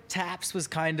feel like taps was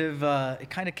kind of,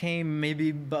 it kind of came maybe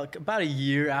about a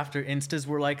year after instas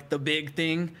were like the big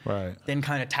thing. Right. Then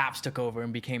kind of taps took over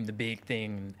and became the big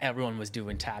thing. And everyone was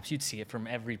doing taps. You'd see it from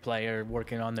every player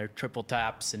working on their triple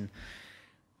taps. And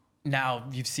now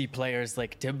you see players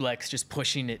like Diblex just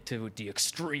pushing it to the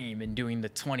extreme and doing the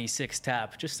 26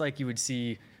 tap, just like you would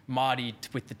see Mahdi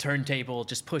with the turntable,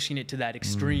 just pushing it to that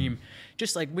extreme.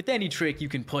 Just like with any trick, you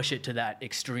can push it to that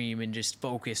extreme and just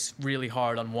focus really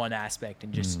hard on one aspect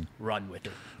and just run with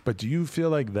it. But do you feel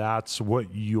like that's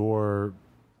what your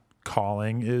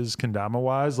calling is kendama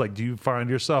wise? Like, do you find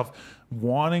yourself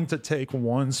wanting to take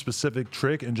one specific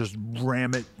trick and just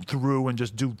ram it through and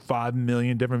just do 5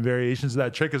 million different variations of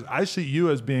that trick? Because I see you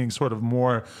as being sort of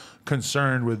more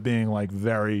concerned with being like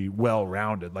very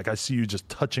well-rounded. Like I see you just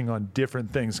touching on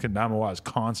different things kendama wise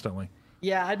constantly.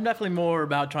 Yeah, I'm definitely more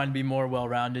about trying to be more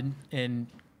well-rounded, and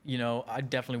you know, I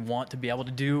definitely want to be able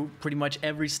to do pretty much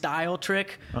every style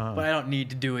trick, but I don't need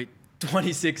to do it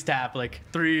 26 tap. Like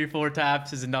 3 or 4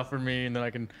 taps is enough for me, and then I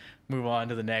can move on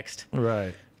to the next.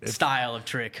 Right. style of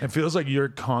trick. It feels like you're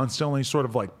constantly sort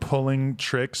of like pulling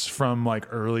tricks from like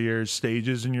earlier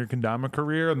stages in your kendama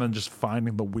career and then just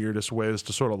finding the weirdest ways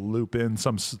to sort of loop in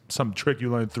some trick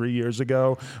you learned 3 years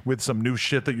ago with some new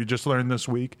shit that you just learned this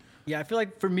week. Yeah, I feel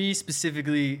like for me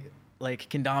specifically, like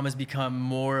kendama's become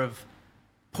more of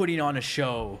putting on a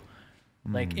show,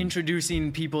 like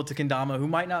introducing people to kendama who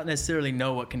might not necessarily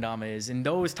know what kendama is. And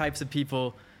those types of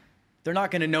people, they're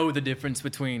not going to know the difference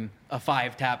between a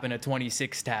 5-tap and a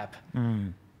 26-tap.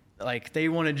 Like, they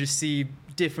want to just see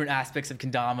different aspects of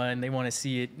kendama, and they want to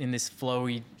see it in this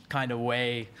flowy kind of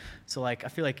way. So, like, I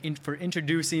feel like for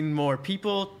introducing more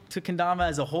people to kendama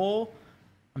as a whole,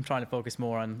 I'm trying to focus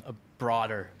more on a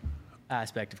broader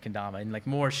aspect of kendama and, like,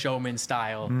 more showman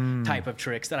style type of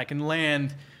tricks that I can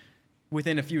land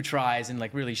within a few tries and,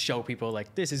 like, really show people,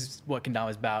 like, this is what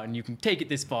kendama is about, and you can take it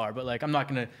this far, but, like, I'm not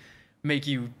going to make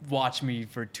you watch me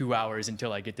for 2 hours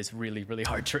until I get this really, really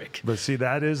hard trick. But see,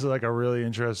 that is like a really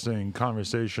interesting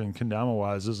conversation kendama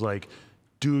wise, is like,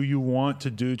 do you want to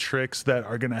do tricks that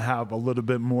are going to have a little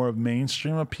bit more of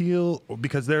mainstream appeal?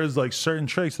 Because there's like certain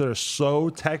tricks that are so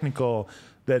technical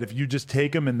that if you just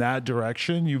take them in that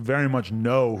direction, you very much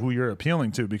know who you're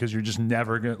appealing to, because you're just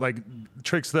never going to, like,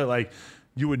 tricks that like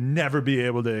you would never be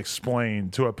able to explain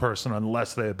to a person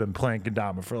unless they have been playing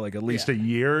kendama for like at least a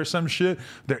year or some shit.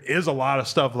 There is a lot of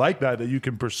stuff like that you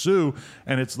can pursue,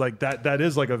 and it's like that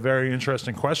is like a very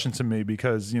interesting question to me,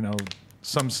 because, you know,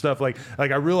 some stuff like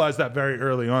I realized that very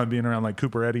early on, being around like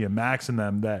Cooper Eddie and Max and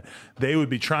them, that they would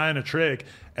be trying a trick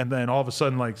and then all of a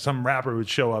sudden like some rapper would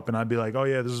show up and I'd be like, oh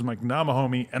yeah, this is my kendama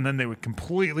homie, and then they would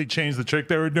completely change the trick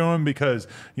they were doing, because,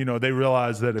 you know, they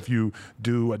realized that if you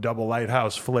do a double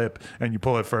lighthouse flip and you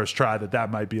pull it first try,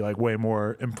 that might be like way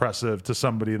more impressive to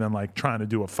somebody than like trying to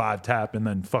do a 5-tap and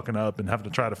then fucking up and having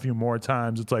to try it a few more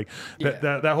times. It's like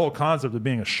that whole concept of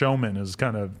being a showman is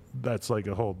kind of, that's like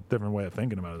a whole different way of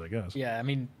thinking about it, I guess. Yeah, I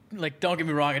mean, like, don't get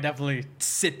me wrong, I definitely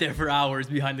sit there for hours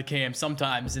behind the cam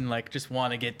sometimes and, like, just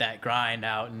want to get that grind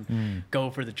out and go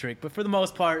for the trick. But for the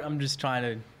most part, I'm just trying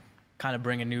to kind of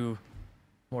bring a new,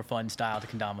 more fun style to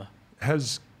kendama.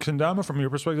 Has kendama, from your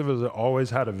perspective, has it always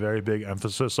had a very big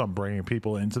emphasis on bringing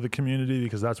people into the community?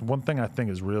 Because that's one thing I think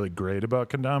is really great about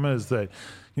kendama, is that,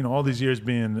 you know, all these years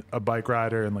being a bike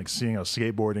rider and, like, seeing how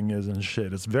skateboarding is and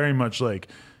shit, it's very much like,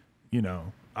 you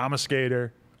know, I'm a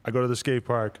skater. I go to the skate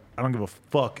park. I don't give a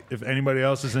fuck if anybody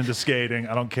else is into skating.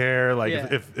 I don't care. Like,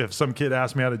 if some kid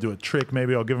asks me how to do a trick,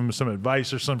 maybe I'll give him some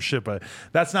advice or some shit. But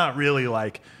that's not really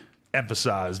like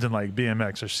emphasized in like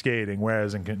BMX or skating.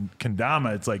 Whereas in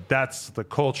kendama, it's like that's the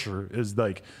culture. Is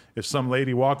like, if some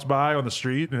lady walks by on the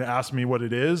street and asks me what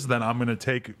it is, then I'm gonna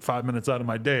take 5 minutes out of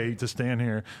my day to stand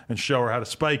here and show her how to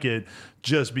spike it.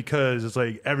 Just because it's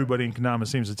like everybody in kendama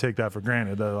seems to take that for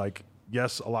granted. They're like,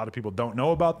 yes, a lot of people don't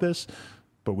know about this,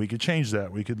 but we could change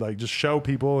that. We could like just show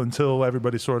people until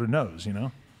everybody sort of knows, you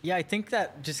know? Yeah, I think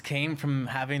that just came from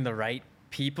having the right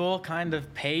people kind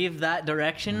of pave that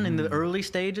direction in the early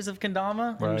stages of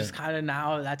kendama. Right. And just kind of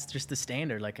now that's just the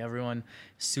standard. Like, everyone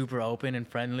super open and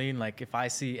friendly. And like, if I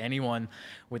see anyone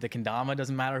with a kendama,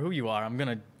 doesn't matter who you are, I'm going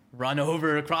to run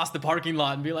over across the parking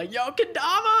lot and be like, yo,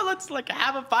 kendama, let's like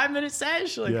have a 5-minute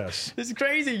sesh. Like, yes, this is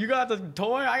crazy. You got the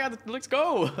toy, I got the, let's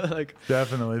go. Like,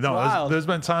 definitely. No, there's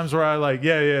been times where I like,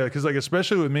 because like,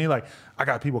 especially with me, like, I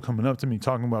got people coming up to me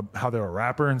talking about how they're a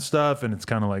rapper and stuff, and it's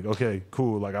kind of like, okay,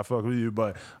 cool, like, I fuck with you,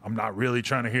 but I'm not really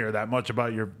trying to hear that much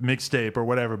about your mixtape or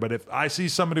whatever. But if I see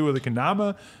somebody with a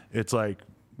kendama, it's like,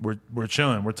 we're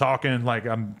chilling, we're talking, like,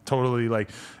 I'm totally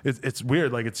like, it's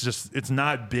weird, like, it's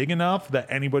not big enough that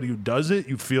anybody who does it,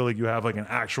 you feel like you have like an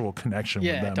actual connection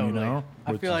with them, totally. You know?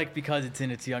 I feel like because it's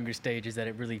in its younger stages that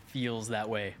it really feels that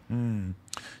way. Do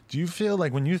you feel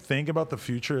like when you think about the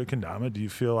future of kendama, do you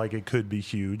feel like it could be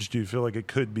huge? Do you feel like it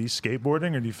could be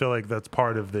skateboarding, or do you feel like that's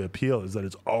part of the appeal, is that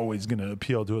it's always going to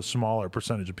appeal to a smaller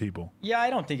percentage of people? Yeah,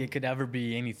 I don't think it could ever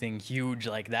be anything huge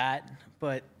like that,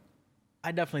 but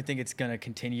I definitely think it's going to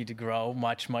continue to grow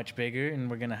much, much bigger, and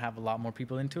we're going to have a lot more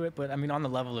people into it. But I mean, on the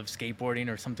level of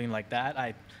skateboarding or something like that,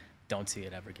 I don't see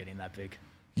it ever getting that big.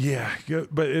 Yeah,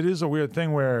 but it is a weird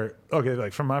thing where, okay,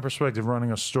 like, from my perspective,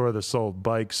 running a store that sold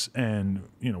bikes, and,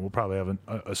 you know, we'll probably have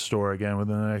a store again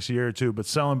within the next year or two, but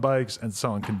selling bikes and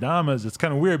selling kendamas, it's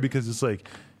kind of weird, because it's like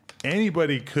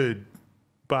anybody could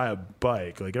buy a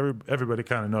bike. Like, everybody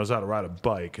kind of knows how to ride a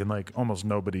bike, and like almost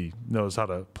nobody knows how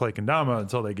to play kendama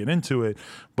until they get into it.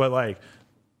 But like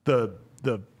the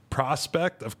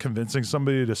prospect of convincing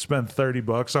somebody to spend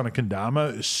 $30 on a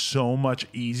kendama is so much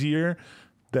easier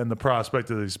than the prospect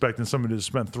of expecting somebody to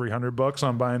spend $300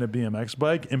 on buying a BMX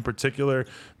bike, in particular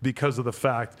because of the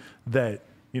fact that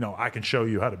I can show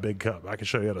you how to big cup. I can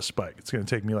show you how to spike. It's going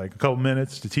to take me like a couple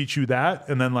minutes to teach you that.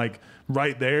 And then like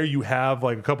right there, you have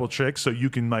like a couple tricks so you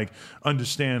can like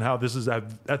understand how this is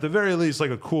at the very least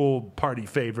like a cool party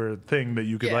favor thing that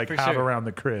you could like have around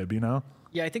the crib,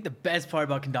 Yeah, I think the best part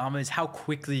about kendama is how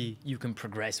quickly you can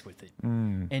progress with it.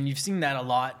 And you've seen that a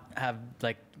lot have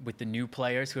like with the new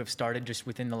players who have started just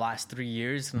within the last 3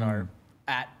 years and are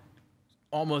at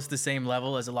almost the same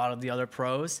level as a lot of the other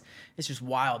pros. It's just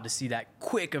wild to see that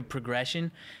quick of progression.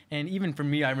 And even for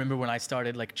me, I remember when I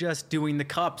started like just doing the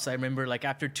cups, I remember like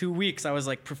after 2 weeks, I was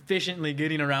like proficiently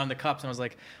getting around the cups. And I was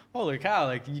like, holy cow,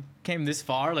 like you came this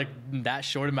far, like in that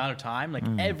short amount of time. Like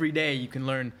every day you can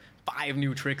learn 5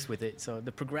 new tricks with it. So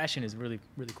the progression is really,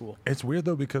 really cool. It's weird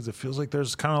though, because it feels like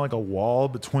there's kind of like a wall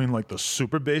between like the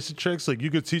super basic tricks. Like you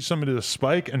could teach somebody to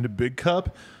spike and to big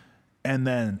cup, and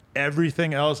then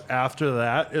everything else after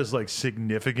that is like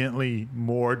significantly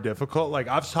more difficult. Like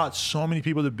I've taught so many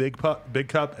people to big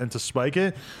cup and to spike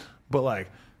it, but like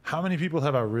how many people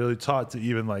have I really taught to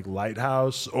even like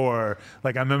lighthouse? Or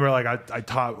like I remember like I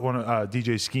taught one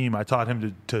DJ Scheme. I taught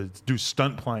him to do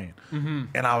stunt playing,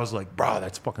 and I was like, bro,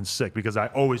 that's fucking sick, because I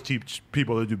always teach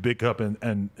people to do big cup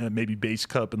and maybe base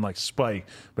cup and like spike,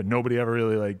 but nobody ever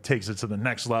really like takes it to the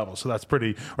next level. So that's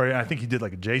pretty. Or I think he did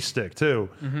like a J stick too.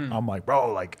 I'm like,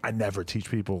 bro, like I never teach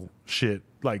people shit.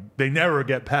 Like they never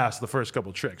get past the first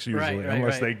couple tricks usually,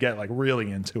 unless they get like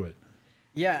really into it.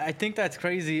 Yeah, I think that's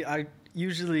crazy. I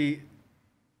usually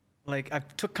like I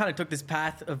kind of took this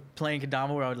path of playing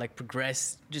kendama where I would like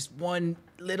progress just one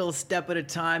little step at a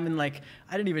time, and like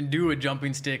I didn't even do a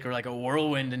jumping stick or like a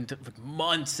whirlwind until like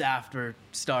months after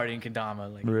starting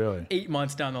kendama. Like really 8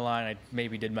 months down the line, I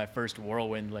maybe did my first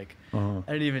whirlwind. Like I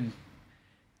didn't even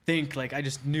think, like I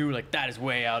just knew like that is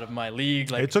way out of my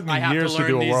league. Like it took me I have years to learn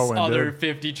do a these whirlwind, other dude.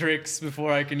 50 tricks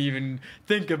before I can even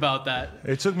think about that.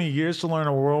 It took me years to learn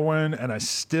a whirlwind, and I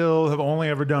still have only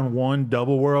ever done one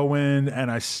double whirlwind,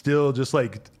 and I still just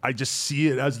like I just see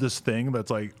it as this thing that's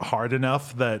like hard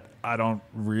enough that I don't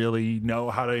really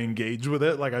know how to engage with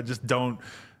it. Like I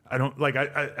don't like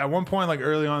I at one point, like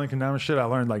early on in kendama shit, I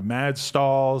learned like mad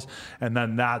stalls, and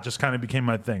then that just kind of became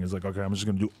my thing. It's like, okay, I'm just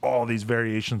gonna do all these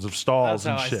variations of stalls.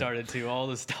 That's how and shit. I started too, all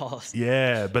the stalls.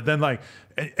 Yeah, but then like,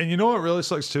 and you know what really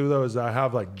sucks too though is that I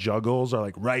have like juggles are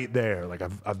like right there. Like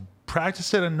I've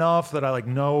practiced it enough that I like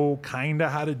know kind of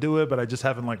how to do it, but I just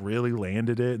haven't like really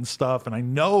landed it and stuff. And I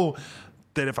know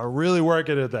that if I really work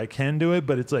at it, that I can do it.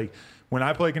 But it's like when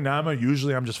I play kendama,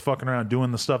 usually I'm just fucking around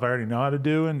doing the stuff I already know how to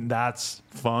do, and that's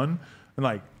fun. And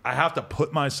like I have to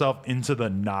put myself into the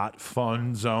not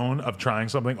fun zone of trying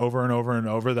something over and over and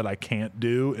over that I can't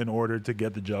do in order to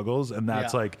get the juggles, and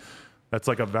that's like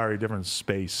a very different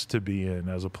space to be in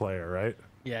as a player, right?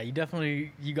 Yeah, you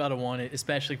gotta want it,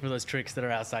 especially for those tricks that are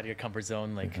outside of your comfort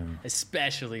zone. Like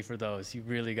especially for those, you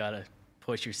really gotta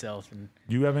push yourself. And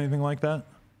do you have anything like that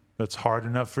that's hard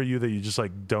enough for you that you just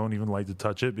like don't even like to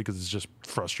touch it because it's just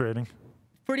frustrating?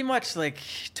 Pretty much like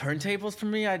turntables for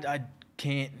me, I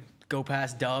can't go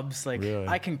past dubs. Like really?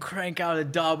 I can crank out a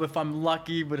dub if I'm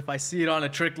lucky, but if I see it on a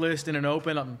trick list in an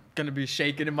open, I'm gonna be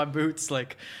shaking in my boots.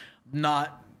 Like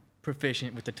not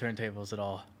proficient with the turntables at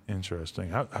all. Interesting.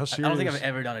 How serious? I don't think I've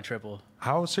ever done a triple.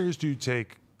 How serious do you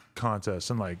take contests?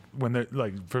 And like when they're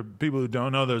like, for people who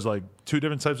don't know, there's like 2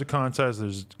 different types of contests.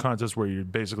 There's contests where you're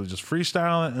basically just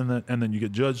freestyling and then you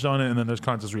get judged on it, and then there's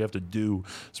contests where you have to do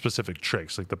specific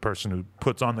tricks. Like the person who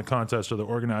puts on the contest or the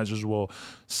organizers will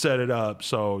set it up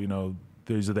so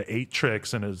these are the 8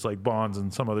 tricks, and it's like Bonds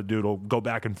and some other dude will go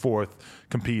back and forth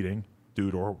competing,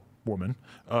 dude or woman.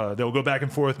 They'll go back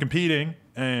and forth competing,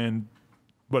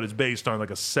 but it's based on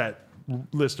like a set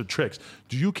list of tricks.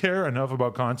 Do you care enough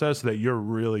about contests that you're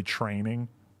really training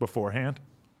beforehand?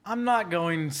 I'm not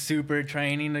going super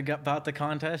training about the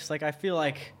contest. Like I feel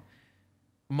like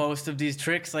most of these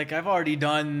tricks, like I've already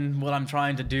done what I'm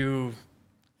trying to do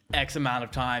X amount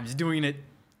of times. Doing it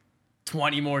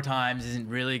 20 more times isn't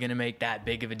really going to make that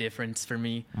big of a difference for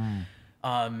me.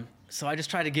 So I just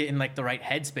try to get in like the right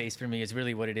headspace for me is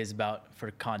really what it is about for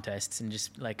contests, and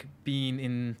just like being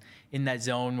in that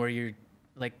zone where you're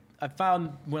like, I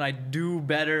found when I do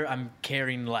better, I'm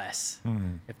caring less,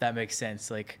 if that makes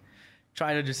sense. Like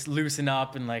try to just loosen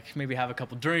up and like maybe have a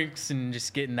couple drinks and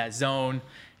just get in that zone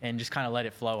and just kind of let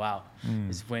it flow out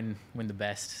is when the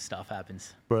best stuff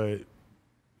happens. But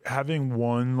having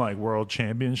won like world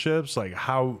championships, like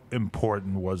how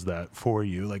important was that for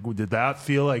you? Like did that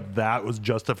feel like that was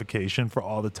justification for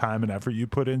all the time and effort you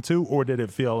put into, or did it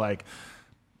feel like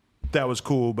that was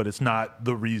cool but it's not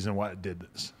the reason why I did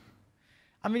this?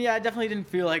 I mean, yeah, I definitely didn't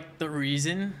feel like the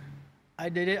reason I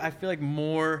did it. I feel like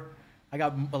more I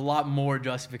got a lot more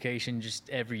justification just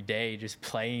every day, just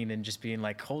playing and just being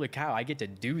like, holy cow, I get to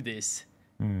do this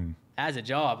as a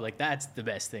job. Like, that's the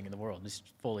best thing in the world. It's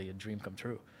fully a dream come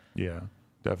true. Yeah,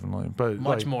 definitely. But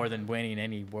Much more than winning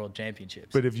any world championships.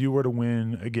 But if you were to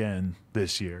win again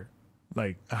this year,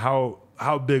 like how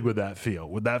big would that feel?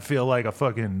 Would that feel like a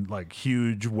fucking like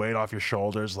huge weight off your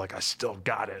shoulders? Like, I still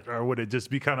got it? Or would it just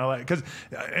be kind of like, because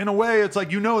in a way it's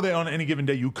like, you know, that on any given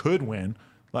day you could win.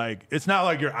 Like, it's not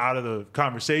like you're out of the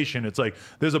conversation. It's like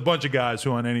there's a bunch of guys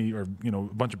who on any, or, you know,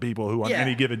 a bunch of people who on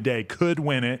any given day could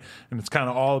win it. And it's kind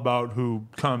of all about who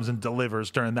comes and delivers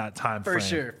during that time frame.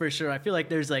 For sure. I feel like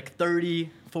there's like 30,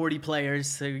 40 players.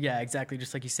 So, yeah, exactly.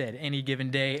 Just like you said, any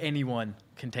given day, anyone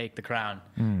can take the crown.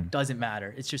 Doesn't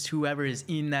matter. It's just whoever is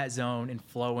in that zone and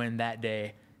flowing that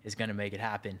day is going to make it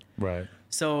happen. Right.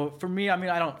 So, for me, I mean,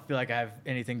 I don't feel like I have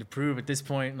anything to prove at this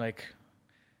point. Like,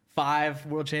 5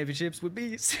 world championships would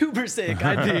be super sick.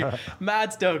 I'd be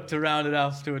mad stoked to round it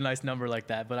off to a nice number like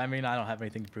that. But I mean, I don't have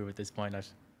anything to prove at this point.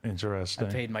 Interesting. I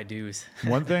paid my dues.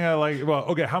 One thing I like, well,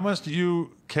 okay, how much do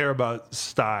you care about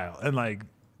style? And like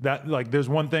that, like there's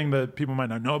one thing that people might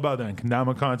not know about that in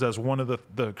kendama contests. One of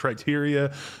the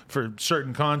criteria for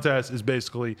certain contests is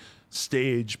basically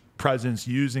stage presence,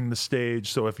 using the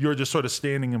stage. So if you're just sort of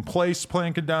standing in place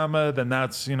playing kendama, then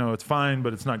that's, you know, it's fine,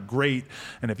 but it's not great.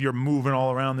 And if you're moving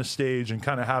all around the stage and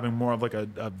kind of having more of like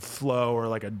a flow or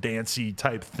like a dancey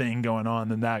type thing going on,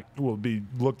 then that will be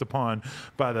looked upon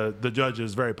by the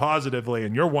judges very positively.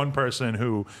 And you're one person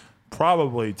who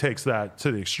probably takes that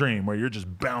to the extreme where you're just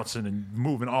bouncing and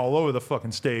moving all over the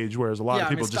fucking stage, whereas a lot of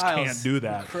people just can't do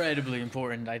that. Incredibly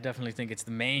important. I definitely think it's the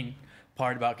main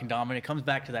part about kendama, and it comes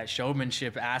back to that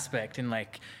showmanship aspect and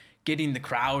like getting the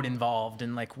crowd involved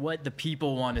and like what the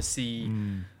people want to see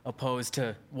opposed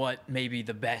to what maybe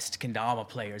the best kendama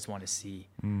players want to see.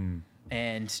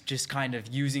 And just kind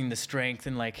of using the strength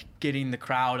and like getting the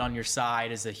crowd on your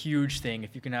side is a huge thing.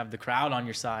 If you can have the crowd on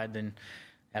your side, then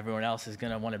everyone else is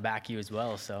going to want to back you as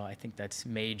well. So I think that's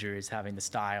major, is having the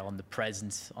style and the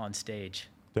presence on stage.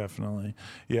 Definitely.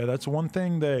 Yeah, that's one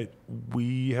thing that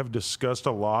we have discussed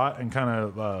a lot and kind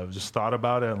of just thought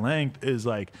about at length is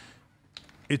like,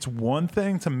 it's one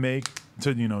thing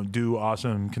to you know, do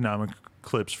awesome kendama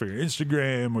clips for your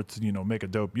Instagram or to, you know, make a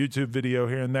dope YouTube video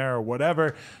here and there or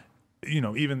whatever. You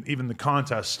know, even the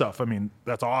contest stuff, I mean,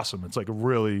 that's awesome. It's like a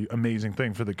really amazing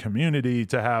thing for the community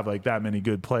to have like that many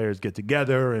good players get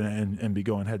together and be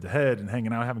going head to head and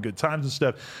hanging out, having good times and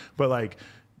stuff. But like,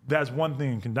 that's one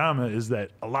thing in kendama is that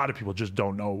a lot of people just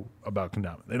don't know about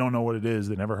kendama. They don't know what it is.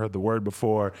 They never heard the word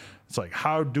before. It's like,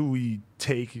 how do we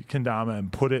take kendama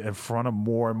and put it in front of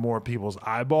more and more people's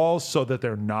eyeballs so that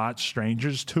they're not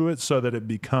strangers to it, so that it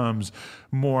becomes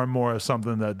more and more of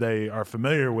something that they are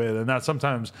familiar with? And that's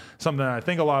sometimes something I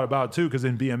think a lot about too, because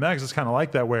in BMX it's kind of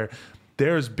like that, where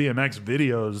there's BMX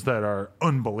videos that are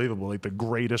unbelievable, like the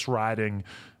greatest riding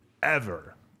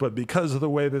ever. But because of the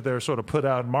way that they're sort of put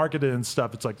out and marketed and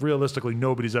stuff, it's like realistically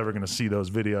nobody's ever going to see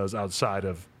those videos outside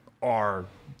of our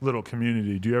little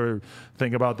community. Do you ever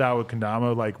think about that with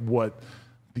kendama? Like what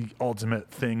the ultimate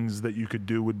things that you could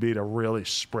do would be to really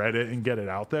spread it and get it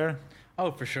out there? Oh,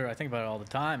 for sure. I think about it all the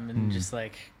time. And just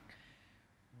like,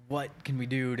 what can we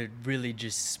do to really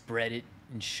just spread it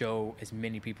and show as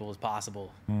many people as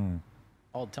possible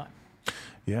all the time?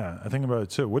 Yeah, I think about it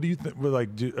too. What do you think?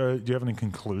 Like, do you have any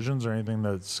conclusions or anything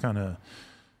that's kind of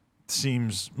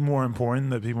seems more important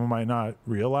that people might not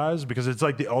realize? Because it's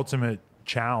like the ultimate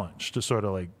challenge to sort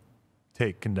of like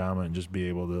take kendama and just be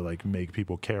able to like make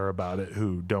people care about it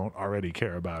who don't already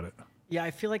care about it. Yeah, I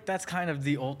feel like that's kind of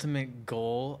the ultimate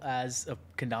goal as a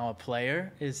kendama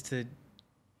player, is to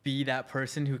be that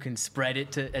person who can spread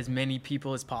it to as many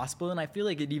people as possible. And I feel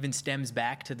like it even stems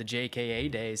back to the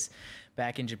JKA days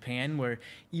back in Japan, where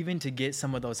even to get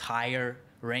some of those higher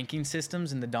ranking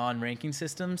systems and the Dan ranking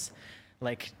systems,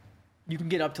 like you can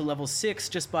get up to level 6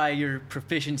 just by your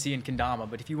proficiency in kendama.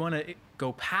 But if you want to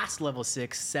go past level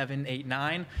 6, 7, 8,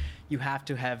 9, you have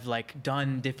to have like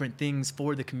done different things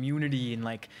for the community and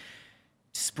like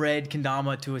spread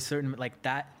kendama to a certain, like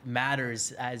that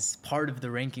matters as part of the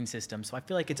ranking system. So I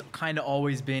feel like it's kind of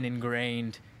always been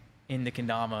ingrained in the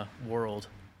kendama world.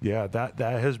 Yeah, that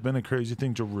has been a crazy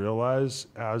thing to realize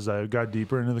as I got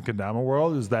deeper into the kendama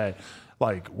world, is that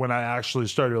like when I actually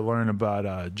started to learn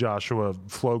about Joshua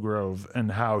Flowgrove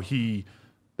and how he,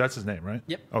 that's his name, right?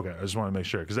 Yep. Okay, I just want to make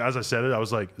sure, because as I said it, I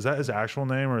was like, is that his actual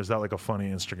name or is that like a funny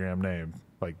Instagram name,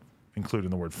 like including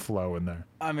the word flow in there?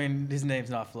 I mean, his name's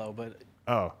not Flow, but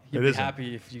oh, he'd it be isn't.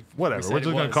 happy if you Whatever, said we're just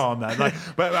it gonna was. call him that. Like,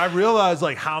 but I realized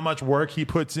like how much work he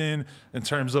puts in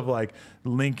terms of like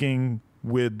linking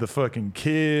with the fucking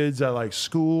kids at like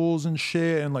schools and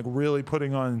shit, and like really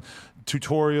putting on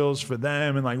tutorials for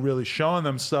them and like really showing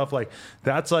them stuff, like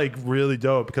that's like really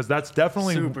dope, because that's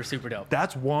definitely super dope.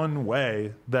 That's one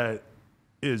way that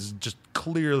is just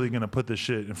clearly going to put this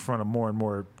shit in front of more and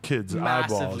more kids'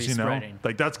 Massively eyeballs, you know? spreading.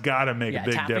 Like that's got to make a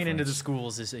big tapping difference. into the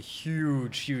schools is a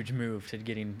huge move to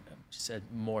getting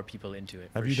more people into it.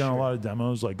 Have you done a lot of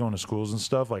demos, like going to schools and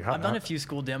stuff? Like, I've done a few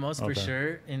school demos for Okay.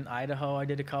 sure. In Idaho, I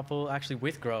did a couple actually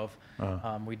with Grove.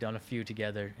 We've done a few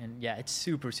together, and yeah, it's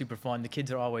super fun. The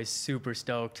kids are always super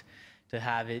stoked to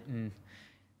have it, and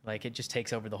like it just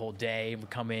takes over the whole day. We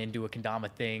come in, do a kendama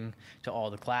thing to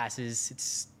all the classes.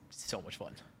 It's so much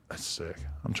fun. That's sick.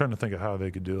 I'm trying to think of how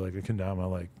they could do like a kendama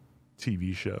like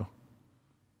TV show.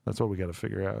 That's what we got to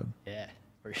figure out. Yeah,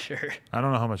 for sure. I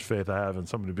don't know how much faith I have in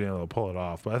somebody being able to pull it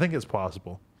off, but I think it's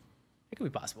possible. It could be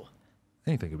possible.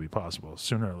 Anything could be possible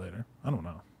sooner or later. I don't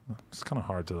know. It's kind of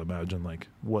hard to imagine like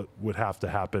what would have to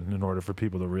happen in order for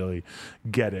people to really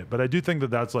get it. But I do think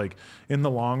that that's like in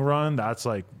the long run, that's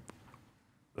like,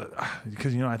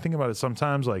 because, you know, I think about it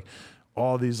sometimes, like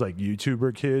all these like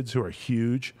YouTuber kids who are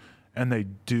huge and they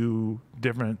do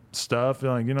different stuff.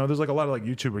 Like, you know, there's like a lot of like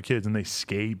YouTuber kids and they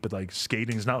skate, but like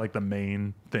skating is not like the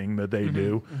main thing that they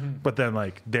do. But then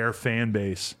like their fan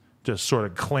base just sort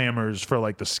of clamors for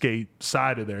like the skate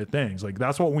side of their things. Like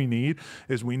that's what we need,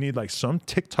 is we need like some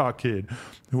TikTok kid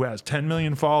who has 10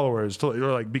 million followers to,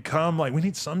 or like become like, we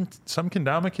need some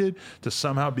kendama kid to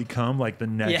somehow become like the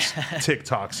next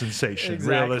TikTok sensation.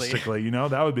 Exactly. Realistically, you know,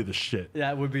 that would be the shit.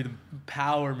 That would be the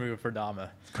power move for Dama.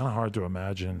 It's kind of hard to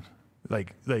imagine.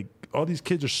 Like all these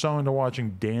kids are so into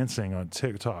watching dancing on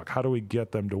TikTok. How do we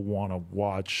get them to want to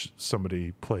watch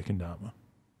somebody play kendama?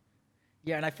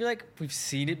 Yeah, and I feel like we've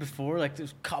seen it before. Like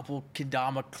there's a couple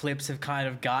kendama clips have kind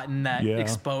of gotten that Yeah.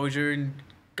 exposure and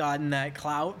gotten that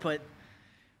clout, but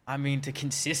I mean, to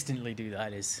consistently do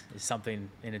that is something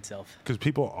in itself. Because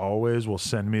people always will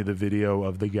send me the video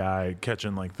of the guy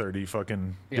catching like 30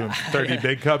 fucking doing 30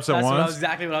 big cups at That's once.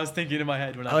 exactly what I was thinking in my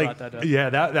head when I Like, brought that up. yeah,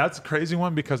 that's a crazy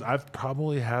one, because I've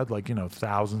probably had like, you know,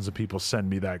 thousands of people send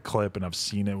me that clip, and I've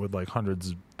seen it with like hundreds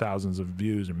of thousands of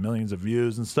views or millions of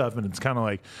views and stuff. And it's kind of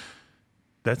like,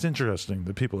 that's interesting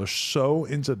that people are so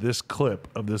into this clip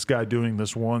of this guy doing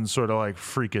this one sort of like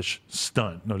freakish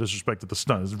stunt. No disrespect to the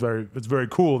stunt. It's very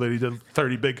cool that he did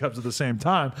 30 big cups at the same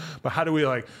time. But how do we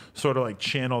like sort of like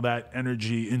channel that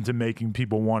energy into making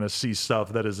people want to see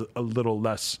stuff that is a little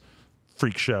less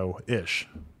freak show-ish?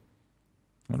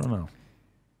 I don't know.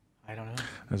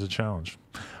 As a challenge.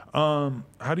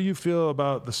 How do you feel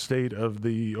about the state of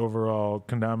the overall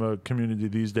kendama community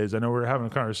these days? I know we were having a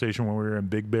conversation when we were in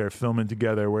Big Bear filming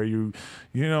together, where you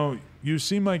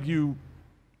seem like you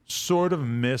sort of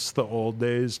miss the old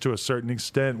days to a certain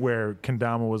extent, where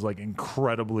kendama was like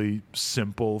incredibly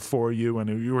simple for you,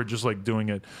 and you were just like doing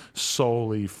it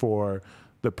solely for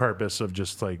the purpose of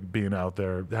just like being out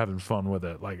there having fun with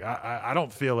it. Like I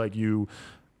don't feel like you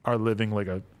are living like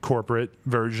a corporate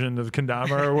version of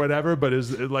kendama or whatever, but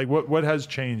is like what has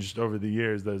changed over the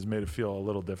years that has made it feel a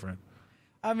little different?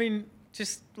 I mean,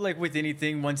 just like with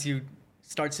anything, once you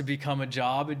starts to become a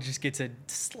job, it just gets a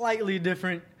slightly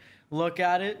different look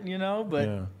at it, you know?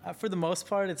 But for the most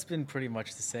part, it's been pretty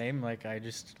much the same. Like I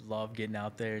just love getting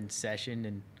out there in session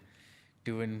and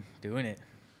doing it.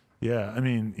 Yeah, I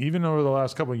mean, even over the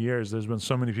last couple of years, there's been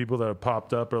so many people that have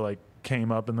popped up or like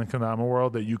came up in the kendama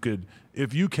world that you could,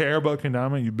 if you care about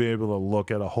kendama, you'd be able to look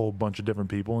at a whole bunch of different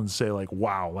people and say like,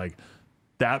 wow, like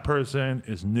that person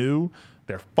is new,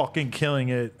 they're fucking killing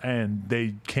it, and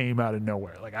they came out of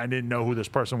nowhere. Like I didn't know who this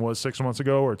person was 6 months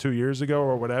ago or 2 years ago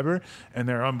or whatever, and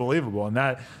they're unbelievable. And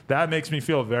that makes me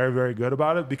feel very, very good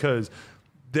about it, because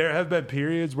there have been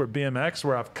periods where BMX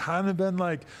where I've kind of been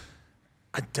like,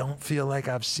 I don't feel like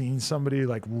I've seen somebody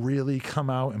like really come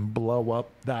out and blow up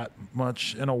that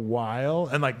much in a while.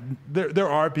 And like there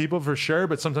are people for sure,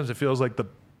 but sometimes it feels like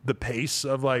the pace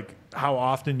of like how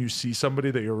often you see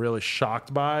somebody that you're really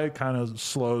shocked by kind of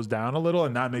slows down a little,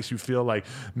 and that makes you feel like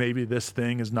maybe this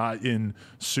thing is not in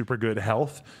super good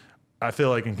health. I feel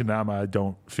like in kendama, I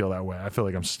don't feel that way. I feel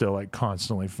like I'm still like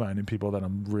constantly finding people that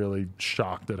I'm really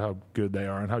shocked at how good they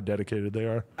are and how dedicated they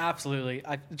are. Absolutely.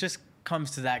 It just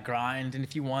comes to that grind, and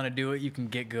if you want to do it, you can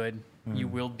get good. You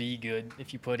will be good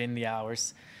if you put in the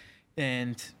hours.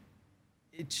 And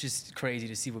it's just crazy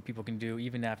to see what people can do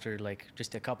even after like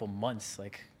just a couple months,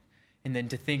 like, and then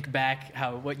to think back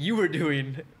what you were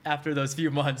doing after those few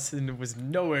months and it was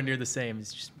nowhere near the same.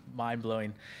 It's just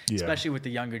mind-blowing. Yeah. Especially with the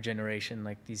younger generation.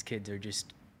 Like these kids are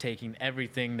just taking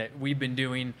everything that we've been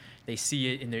doing, they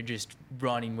see it and they're just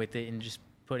running with it and just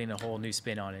putting a whole new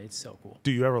spin on it. It's so cool.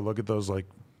 Do you ever look at those like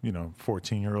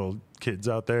 14-year-old kids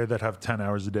out there that have 10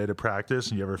 hours a day to practice,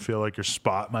 and you ever feel like your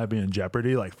spot might be in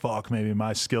jeopardy, like, fuck, maybe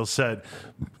my skill set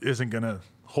isn't going to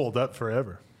hold up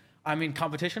forever? I mean,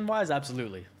 competition-wise,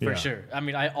 absolutely, for sure. I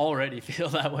mean, I already feel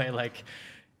that way. Like,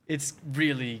 it's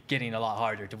really getting a lot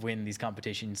harder to win these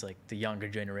competitions. Like, the younger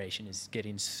generation is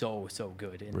getting so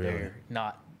good, and they're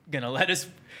not going to let us,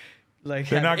 like,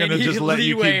 they're not going to just let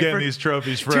you keep getting these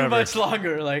trophies forever. Too much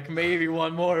longer. Like, maybe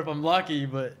one more if I'm lucky,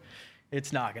 but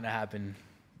it's not going to happen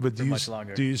for much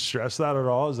longer. Do you stress that at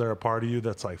all? Is there a part of you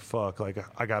that's like, fuck, like,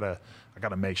 I gotta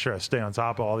make sure I stay on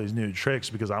top of all these new tricks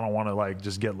because I don't want to, like,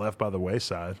 just get left by the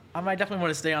wayside? I definitely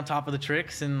want to stay on top of the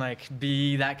tricks and, like,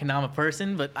 be that kendama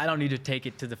person, but I don't need to take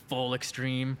it to the full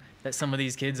extreme that some of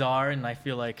these kids are. And I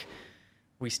feel like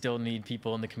we still need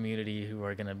people in the community who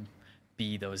are going to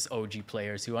be those OG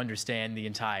players who understand the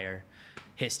entire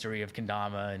history of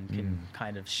kendama and can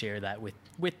kind of share that with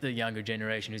the younger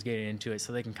generation who's getting into it,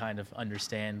 so they can kind of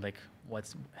understand, like,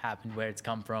 what's happened, where it's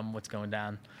come from, what's going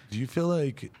down. Do you feel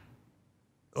like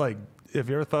have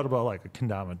you ever thought about, like, a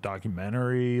kendama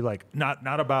documentary, like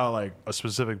not about, like, a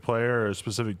specific player or a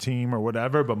specific team or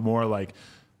whatever, but more like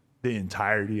the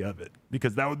entirety of it?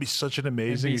 Because that would be such an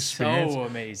amazing experience. So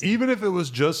amazing. Even if it was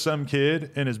just some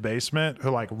kid in his basement who,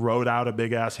 like, wrote out a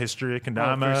big ass history of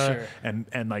kendama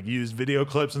and like used video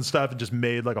clips and stuff and just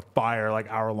made, like, a fire,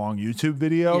 like, hour-long YouTube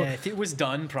video. Yeah, if it was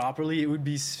done properly, it would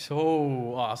be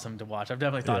so awesome to watch. I've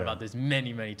definitely thought about this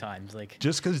many times. Like,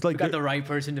 just because, like, we got the right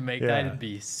person to make that, it'd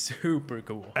be super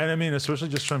cool. And I mean, especially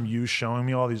just from you showing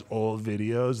me all these old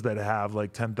videos that have,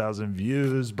 like, 10,000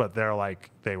 views, but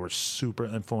they were super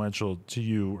influential to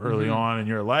you early on in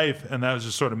your life, and that was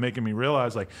just sort of making me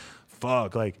realize, like,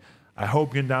 fuck, like, I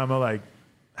hope kendama, like,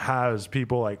 has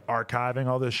people, like, archiving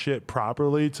all this shit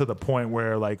properly to the point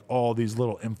where, like, all these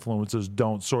little influences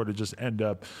don't sort of just end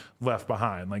up left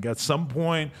behind. Like, at some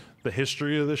point, the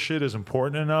history of this shit is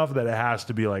important enough that it has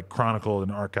to be, like, chronicled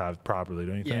and archived properly,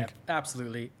 don't you think? Yeah,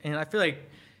 absolutely. And I feel like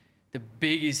the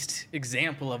biggest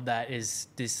example of that is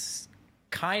this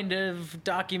kind of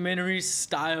documentary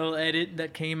style edit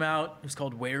that came out. It was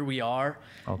called Where We Are.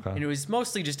 Okay. And it was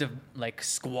mostly just a, like,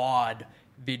 squad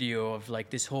video of, like,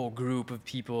 this whole group of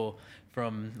people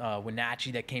from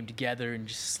Wenatchee that came together and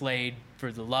just slayed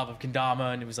for the love of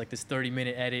kendama. And it was like this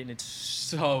 30-minute edit, and it's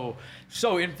so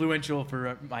influential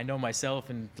for I know myself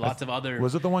and lots of other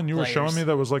Was it the one you players. were showing me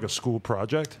that was like a school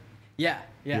project? Yeah.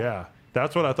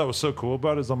 That's what I thought was so cool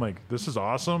about it, is I'm like, this is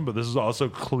awesome, but this is also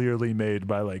clearly made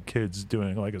by, like, kids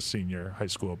doing, like, a senior high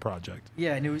school project.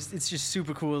 Yeah, and it's just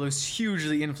super cool. It was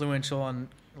hugely influential on,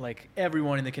 like,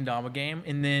 everyone in the kendama game.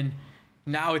 And then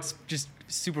now it's just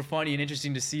super funny and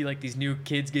interesting to see, like, these new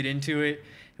kids get into it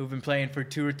who've been playing for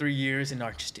 2 or 3 years and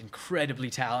are just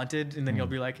incredibly talented. And then you'll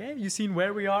be like, hey, you seen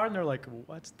Where We Are? And they're like,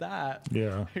 what's that?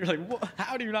 Yeah. You're like, what?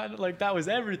 How do you not, like, that was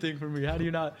everything for me. How do you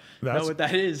not know what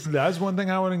that is? That's one thing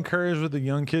I would encourage with the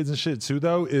young kids and shit too,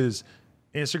 though, is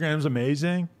Instagram's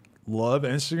amazing. Love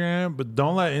Instagram, but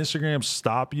don't let Instagram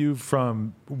stop you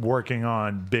from working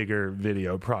on bigger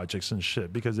video projects and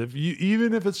shit. Because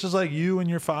even if it's just like you and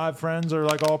your 5 friends are,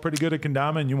 like, all pretty good at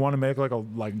kendama and you want to make, like,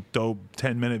 a dope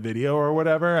 10-minute video or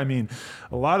whatever, I mean,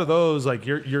 a lot of those, like,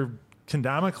 your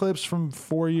kendama clips from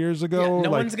 4 years ago. Yeah, no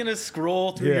like, one's gonna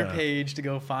scroll through your page to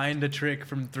go find a trick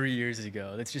from 3 years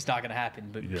ago. That's just not gonna happen.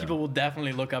 But people will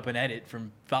definitely look up an edit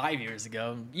from 5 years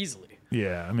ago easily.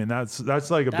 Yeah, I mean, that's like a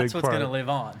big part. That's what's gonna live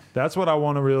on. That's what I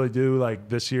want to really do, like,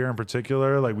 this year in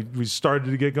particular. Like, we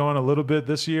started to get going a little bit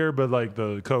this year, but, like,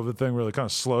 the COVID thing really kind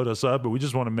of slowed us up. But we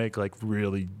just want to make, like,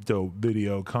 really dope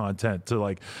video content to,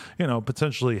 like, you know,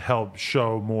 potentially help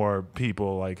show more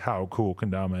people, like, how cool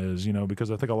kendama is, you know,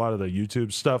 because I think a lot of the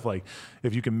YouTube stuff, like,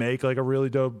 if you can make, like, a really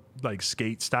dope, like,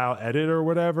 skate style edit or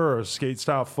whatever, or skate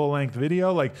style full length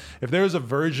video, like, if there was a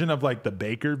version of, like, the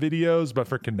Baker videos but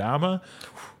for kendama,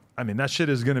 I mean, that shit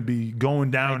is going to be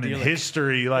going down in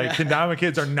history. Like, kendama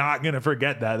kids are not going to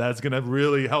forget that. That's going to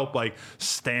really help, like,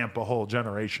 stamp a whole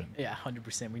generation. Yeah,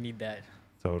 100%. We need that.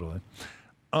 Totally.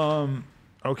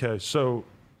 Okay, so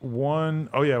one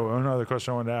other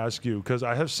question I wanted to ask you, because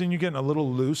I have seen you getting a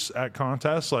little loose at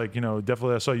contests. Like, you know,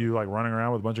 definitely I saw you, like, running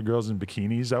around with a bunch of girls in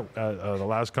bikinis at the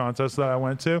last contest that I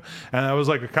went to. And that was,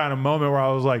 like, a kind of moment where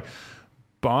I was like,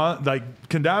 like,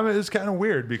 kendama is kind of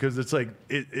weird because it's like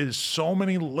it is so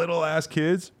many little ass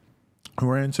kids who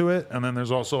are into it, and then there's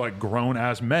also, like, grown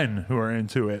ass men who are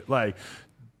into it. Like,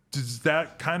 does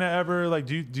that kind of ever, like,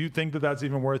 do you think that that's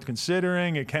even worth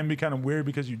considering? It can be kind of weird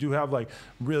because you do have, like,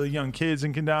 really young kids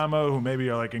in kendama who maybe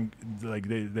are, like,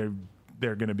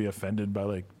 they're going to be offended by,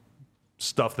 like,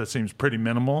 stuff that seems pretty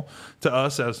minimal to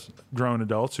us as grown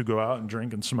adults who go out and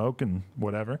drink and smoke and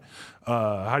whatever.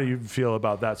 How do you feel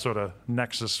about that sort of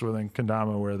nexus within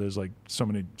Kendama where there's like so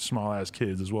many small ass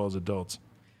kids as well as adults?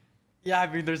 Yeah,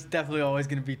 I mean, there's definitely always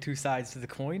going to be two sides to the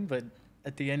coin, but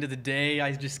at the end of the day,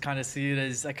 I just kind of see it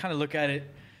as, I kind of look at it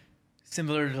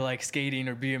similar to like skating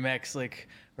or BMX, like,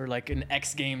 or like an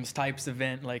X Games types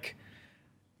event. Like,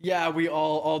 yeah, we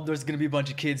all there's going to be a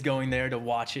bunch of kids going there to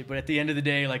watch it, but at the end of the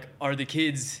day, like, are the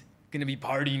kids going to be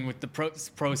partying with the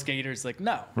pro skaters? Like,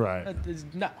 no. Right.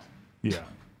 No. Yeah,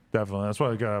 definitely. That's why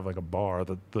we gotta have like a bar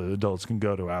that the adults can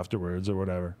go to afterwards or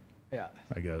whatever. Yeah.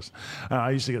 I guess.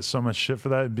 I used to get so much shit for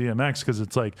that in BMX because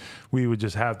it's like we would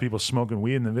just have people smoking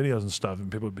weed in the videos and stuff,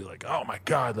 and people would be like, oh my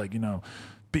God, like, you know,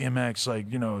 BMX,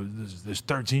 like, you know, there's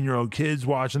 13-year-old kids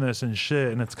watching this and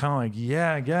shit. And it's kind of like,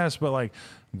 yeah, I guess, but like,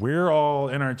 we're all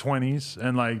in our 20s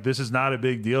and like, this is not a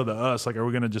big deal to us. Like, are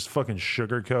we going to just fucking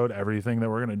sugarcoat everything that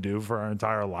we're going to do for our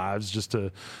entire lives just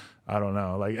to, I don't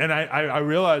know. Like, and I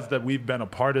realized that we've been a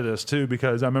part of this too,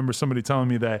 because I remember somebody telling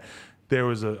me that there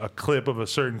was a clip of a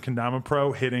certain Kendama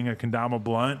pro hitting a Kendama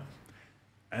blunt,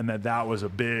 and that was a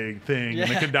big thing in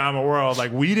the Kendama world.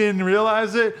 Like, we didn't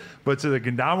realize it, but to the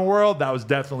Kendama world, that was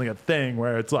definitely a thing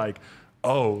where it's like,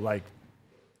 oh, like,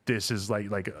 this is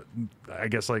like I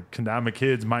guess like Kendama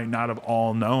kids might not have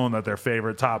all known that their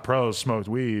favorite top pros smoked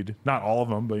weed. Not all of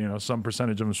them, but, you know, some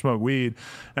percentage of them smoke weed.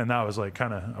 And that was like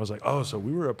I was like, oh, so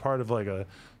we were a part of like a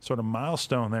sort of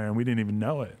milestone there and we didn't even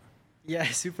know it. Yeah,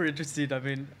 super interesting. I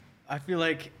mean, I feel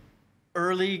like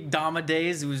early Dama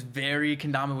days,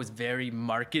 Kendama was very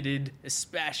marketed,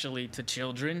 especially to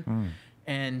children.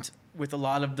 And with a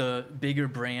lot of the bigger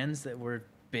brands that were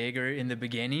bigger in the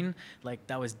beginning, like,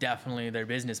 that was definitely their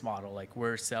business model. Like,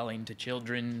 we're selling to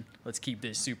children, let's keep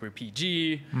this super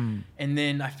PG. And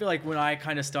then I feel like when I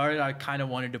kind of started, I kind of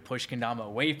wanted to push Kendama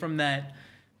away from that.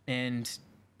 And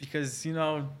because, you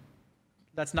know,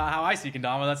 that's not how I see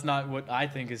Kendama. That's not what I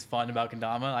think is fun about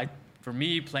Kendama. For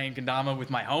me, playing Kendama with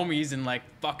my homies and like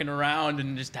fucking around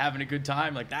and just having a good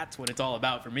time, like, that's what it's all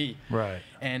about for me. Right.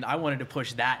 And I wanted to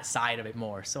push that side of it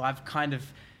more. So I've kind of,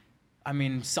 I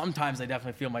mean, sometimes I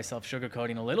definitely feel myself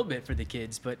sugarcoating a little bit for the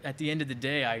kids, but at the end of the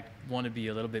day, I want to be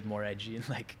a little bit more edgy and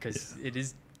like, because it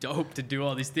is dope to do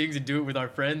all these things and do it with our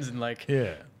friends and like,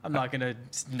 I'm not gonna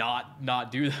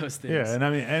not do those things. Yeah, and I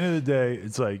mean, end of the day,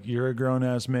 it's like you're a grown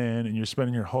ass man and you're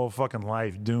spending your whole fucking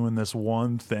life doing this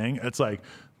one thing. It's like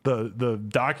the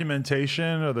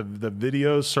documentation or the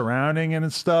videos surrounding it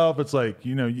and stuff. It's like,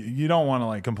 you know, you don't want to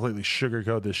like completely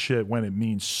sugarcoat this shit when it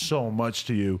means so much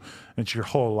to you. It's your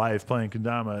whole life playing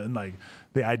Kendama, and like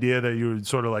the idea that you would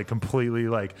sort of like completely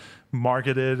like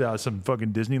marketed some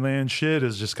fucking Disneyland shit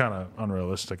is just kind of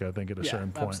unrealistic, I think, at a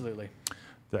certain point. Absolutely.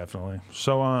 Definitely.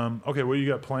 So, okay, what do you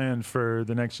got planned for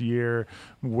the next year?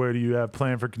 Where do you have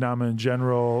planned for Kendama in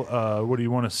general? What do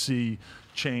you want to see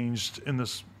changed in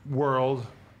this world?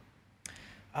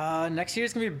 Next year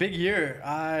is going to be a big year.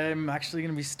 I'm actually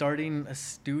going to be starting a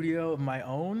studio of my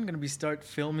own. Going to start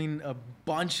filming a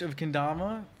bunch of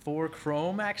Kendama for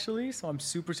Chrome, actually. So I'm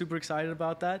super, super excited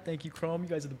about that. Thank you, Chrome. You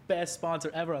guys are the best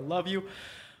sponsor ever. I love you.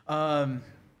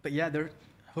 But yeah, they're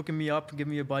hooking me up and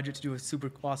giving me a budget to do a super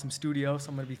awesome studio. So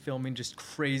I'm going to be filming just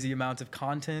crazy amounts of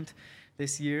content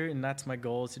this year. And that's my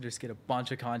goal, is to just get a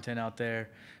bunch of content out there.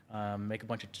 Make a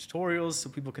bunch of tutorials so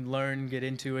people can learn, get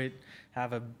into it,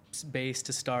 have a base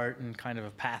to start and kind of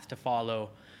a path to follow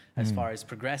as far as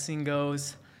progressing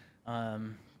goes.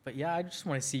 But yeah, I just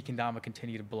want to see Kendama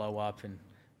continue to blow up and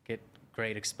get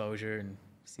great exposure and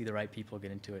see the right people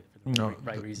get into it for the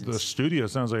right reasons. The studio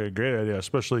sounds like a great idea,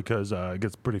 especially because it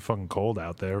gets pretty fucking cold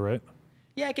out there, right?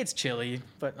 Yeah, it gets chilly,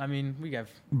 but I mean, we have.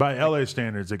 By LA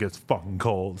standards, it gets fucking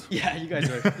cold. Yeah, you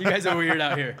guys are weird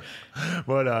out here.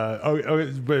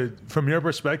 But from your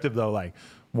perspective, though, like,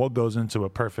 what goes into a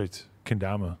perfect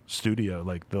Kendama studio?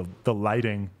 Like the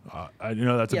lighting, I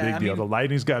know that's a big deal. The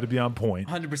lighting's got to be on point.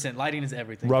 100%. Lighting is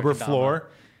everything. Rubber floor.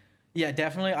 Yeah,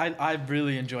 definitely. I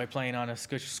really enjoy playing on a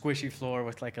squishy floor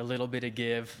with like a little bit of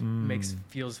give.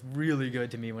 Feels really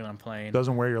good to me when I'm playing.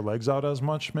 Doesn't wear your legs out as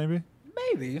much, maybe?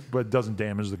 Maybe. But it doesn't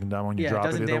damage the Kendama when you drop it. Yeah,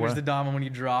 it doesn't damage the Dama when you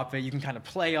drop it. You can kind of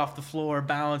play off the floor,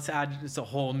 balance, it's a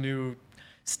whole new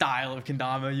style of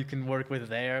Kendama you can work with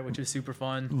there, which is super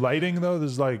fun. Lighting, though,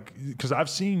 there's like, because I've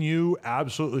seen you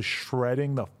absolutely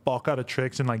shredding the fuck out of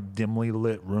tricks in like dimly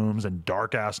lit rooms and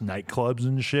dark ass nightclubs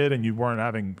and shit, and you weren't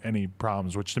having any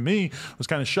problems, which to me was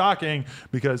kind of shocking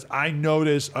because I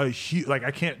notice like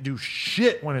I can't do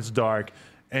shit when it's dark.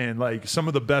 And like some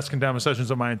of the best kendama sessions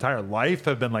of my entire life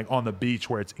have been like on the beach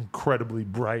where it's incredibly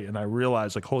bright, and I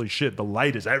realize like, holy shit, the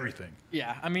light is everything.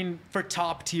 Yeah, I mean, for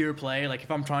top tier play, like if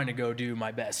I'm trying to go do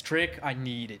my best trick, I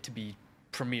need it to be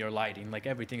premier lighting. Like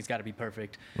everything's got to be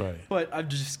perfect. Right. But I've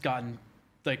just gotten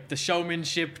like the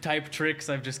showmanship type tricks.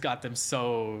 I've just got them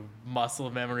so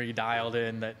muscle memory dialed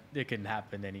in that it can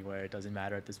happen anywhere. It doesn't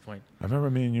matter at this point. I remember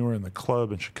me and you were in the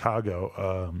club in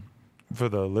Chicago for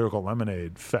the Lyrical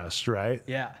Lemonade Fest, right?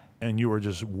 Yeah. And you were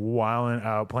just wilding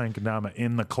out playing kendama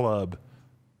in the club.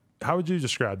 How would you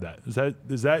describe that?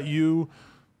 Is that you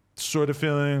sort of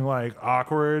feeling like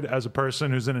awkward as a person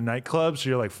who's in a nightclub, so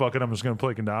you're like, fuck it, I'm just gonna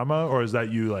play kendama? Or is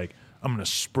that you like, I'm gonna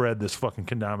spread this fucking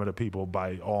kendama to people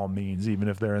by all means, even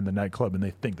if they're in the nightclub and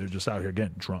they think they're just out here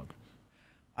getting drunk?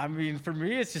 I mean, for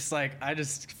me, it's just like I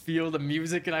just feel the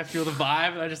music and I feel the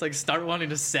vibe, and I just like start wanting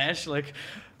to sesh. Like,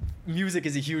 music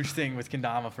is a huge thing with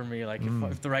kendama for me. Like,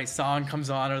 if the right song comes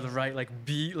on or the right like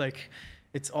beat, like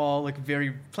it's all like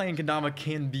playing kendama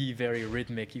can be very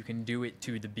rhythmic. You can do it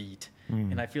to the beat,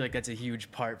 and I feel like that's a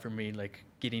huge part for me. Like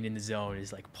getting in the zone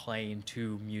is like playing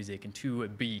to music and to a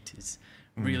beat is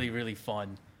really, really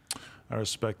fun. I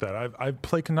respect that. I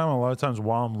play kendama a lot of times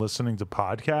while I'm listening to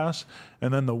podcasts,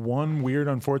 and then the one weird,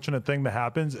 unfortunate thing that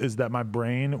happens is that my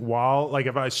brain,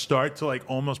 if I start to like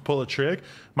almost pull a trick,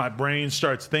 my brain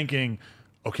starts thinking,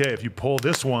 okay, if you pull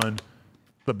this one,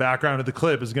 the background of the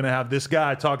clip is gonna have this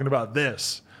guy talking about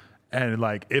this, and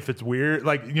like if it's weird,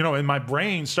 like and my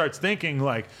brain starts thinking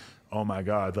like, oh my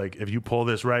God, like if you pull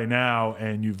this right now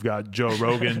and you've got Joe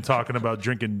Rogan talking about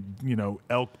drinking,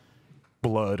 elk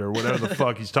blood or whatever the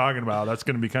fuck he's talking about, that's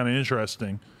going to be kind of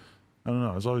interesting. I don't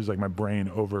know. It's always like my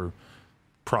brain over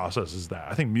processes that.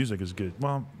 I think music is good.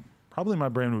 Well, probably my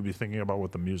brain would be thinking about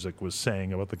what the music was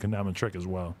saying about the kendama trick as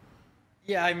well.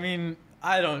 Yeah, I mean,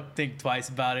 I don't think twice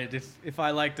about it. If I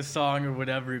like the song or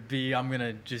whatever it be, I'm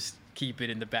gonna just keep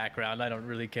it in the background. I don't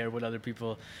really care what other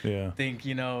people think.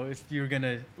 If you're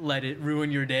gonna let it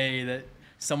ruin your day that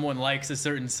someone likes a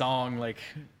certain song, like,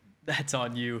 that's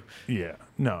on you. Yeah,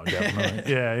 no,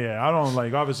 definitely. yeah. I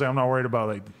don't obviously I'm not worried about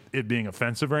like it being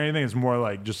offensive or anything. It's more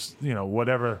like just,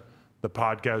 whatever the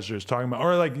podcaster is talking about.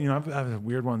 Or like, I've had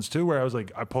weird ones too where I was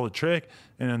like, I pull a trick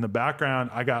and in the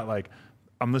background I got like,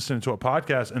 I'm listening to a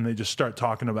podcast and they just start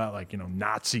talking about like,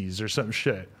 Nazis or some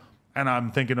shit. And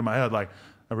I'm thinking in my head like,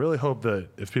 I really hope that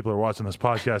if people are watching this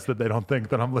podcast that they don't think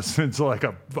that I'm listening to like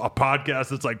a podcast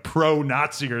that's like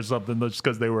pro-Nazi or something just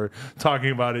because they were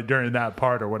talking about it during that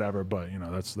part or whatever. But,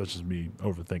 that's just me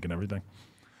overthinking everything.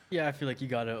 Yeah, I feel like you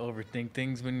got to overthink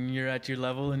things when you're at your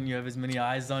level and you have as many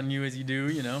eyes on you as you do,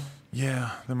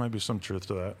 Yeah, there might be some truth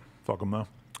to that. Fuck them though.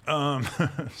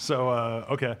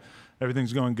 Okay.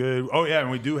 Everything's going good. Oh, yeah, and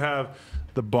we do have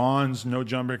the Bonds No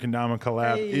Jumper Kendama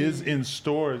collab is in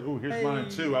stores. Oh, here's mine,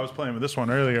 too. I was playing with this one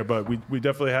earlier, but we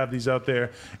definitely have these out there.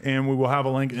 And we will have a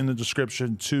link in the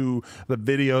description to the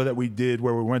video that we did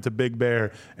where we went to Big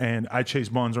Bear and I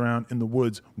chased Bonds around in the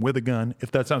woods with a gun. If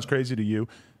that sounds crazy to you,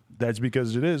 that's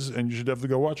because it is, and you should definitely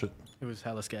go watch it. It was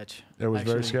hella sketch. It was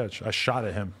very sketch. I shot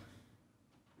at him.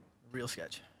 Real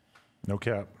sketch. No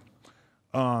cap.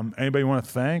 Anybody you want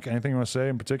to thank? Anything you want to say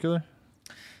in particular?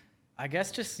 I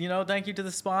guess just, thank you to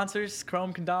the sponsors,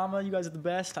 Chrome Kendama. You guys are the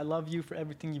best. I love you for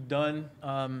everything you've done.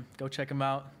 Go check them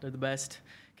out. They're the best.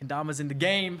 Kendama's in the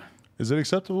game. Is it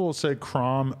acceptable to say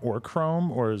Chrome or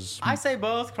Chrome, or is... I say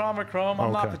both, Chrome or Chrome.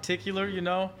 I'm not particular,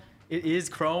 It is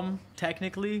Chrome,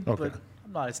 technically, but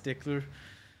I'm not a stickler.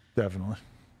 Definitely.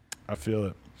 I feel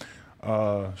it.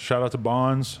 Shout out to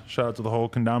Bonds. Shout out to the whole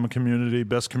Kendama community.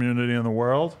 Best community in the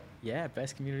world. Yeah,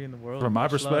 best community in the world. From my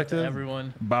perspective,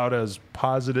 everyone. About as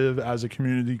positive as a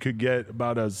community could get,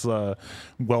 about as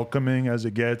welcoming as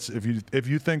it gets. If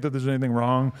you think that there's anything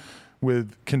wrong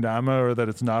with Kendama or that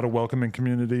it's not a welcoming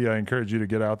community, I encourage you to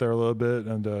get out there a little bit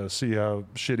and see how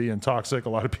shitty and toxic a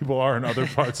lot of people are in other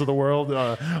parts of the world,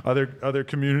 other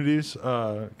communities.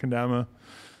 Kendama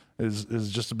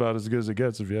is just about as good as it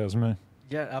gets, if you ask me.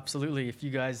 Yeah, absolutely. If you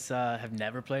guys have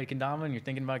never played kendama and you're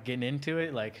thinking about getting into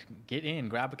it, like, get in,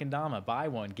 grab a kendama, buy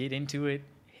one, get into it,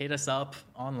 hit us up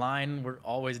online. We're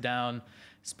always down.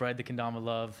 Spread the kendama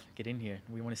love. Get in here.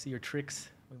 We want to see your tricks.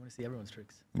 We want to see everyone's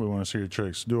tricks. We want to see your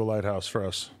tricks. Do a lighthouse for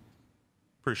us.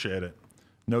 Appreciate it.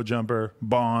 No Jumper,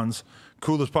 Bonds,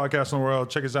 coolest podcast in the world.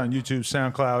 Check us out on YouTube,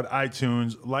 SoundCloud,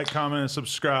 iTunes. Like, comment, and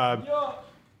subscribe. Yo.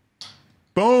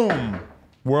 Boom.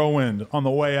 Whirlwind on the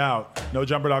way out.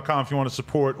 NoJumper.com if you want to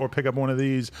support or pick up one of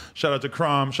these. Shout out to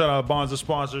Crom. Shout out to Bonds, the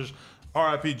sponsors.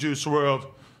 RIP Juice WRLD.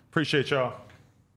 Appreciate y'all.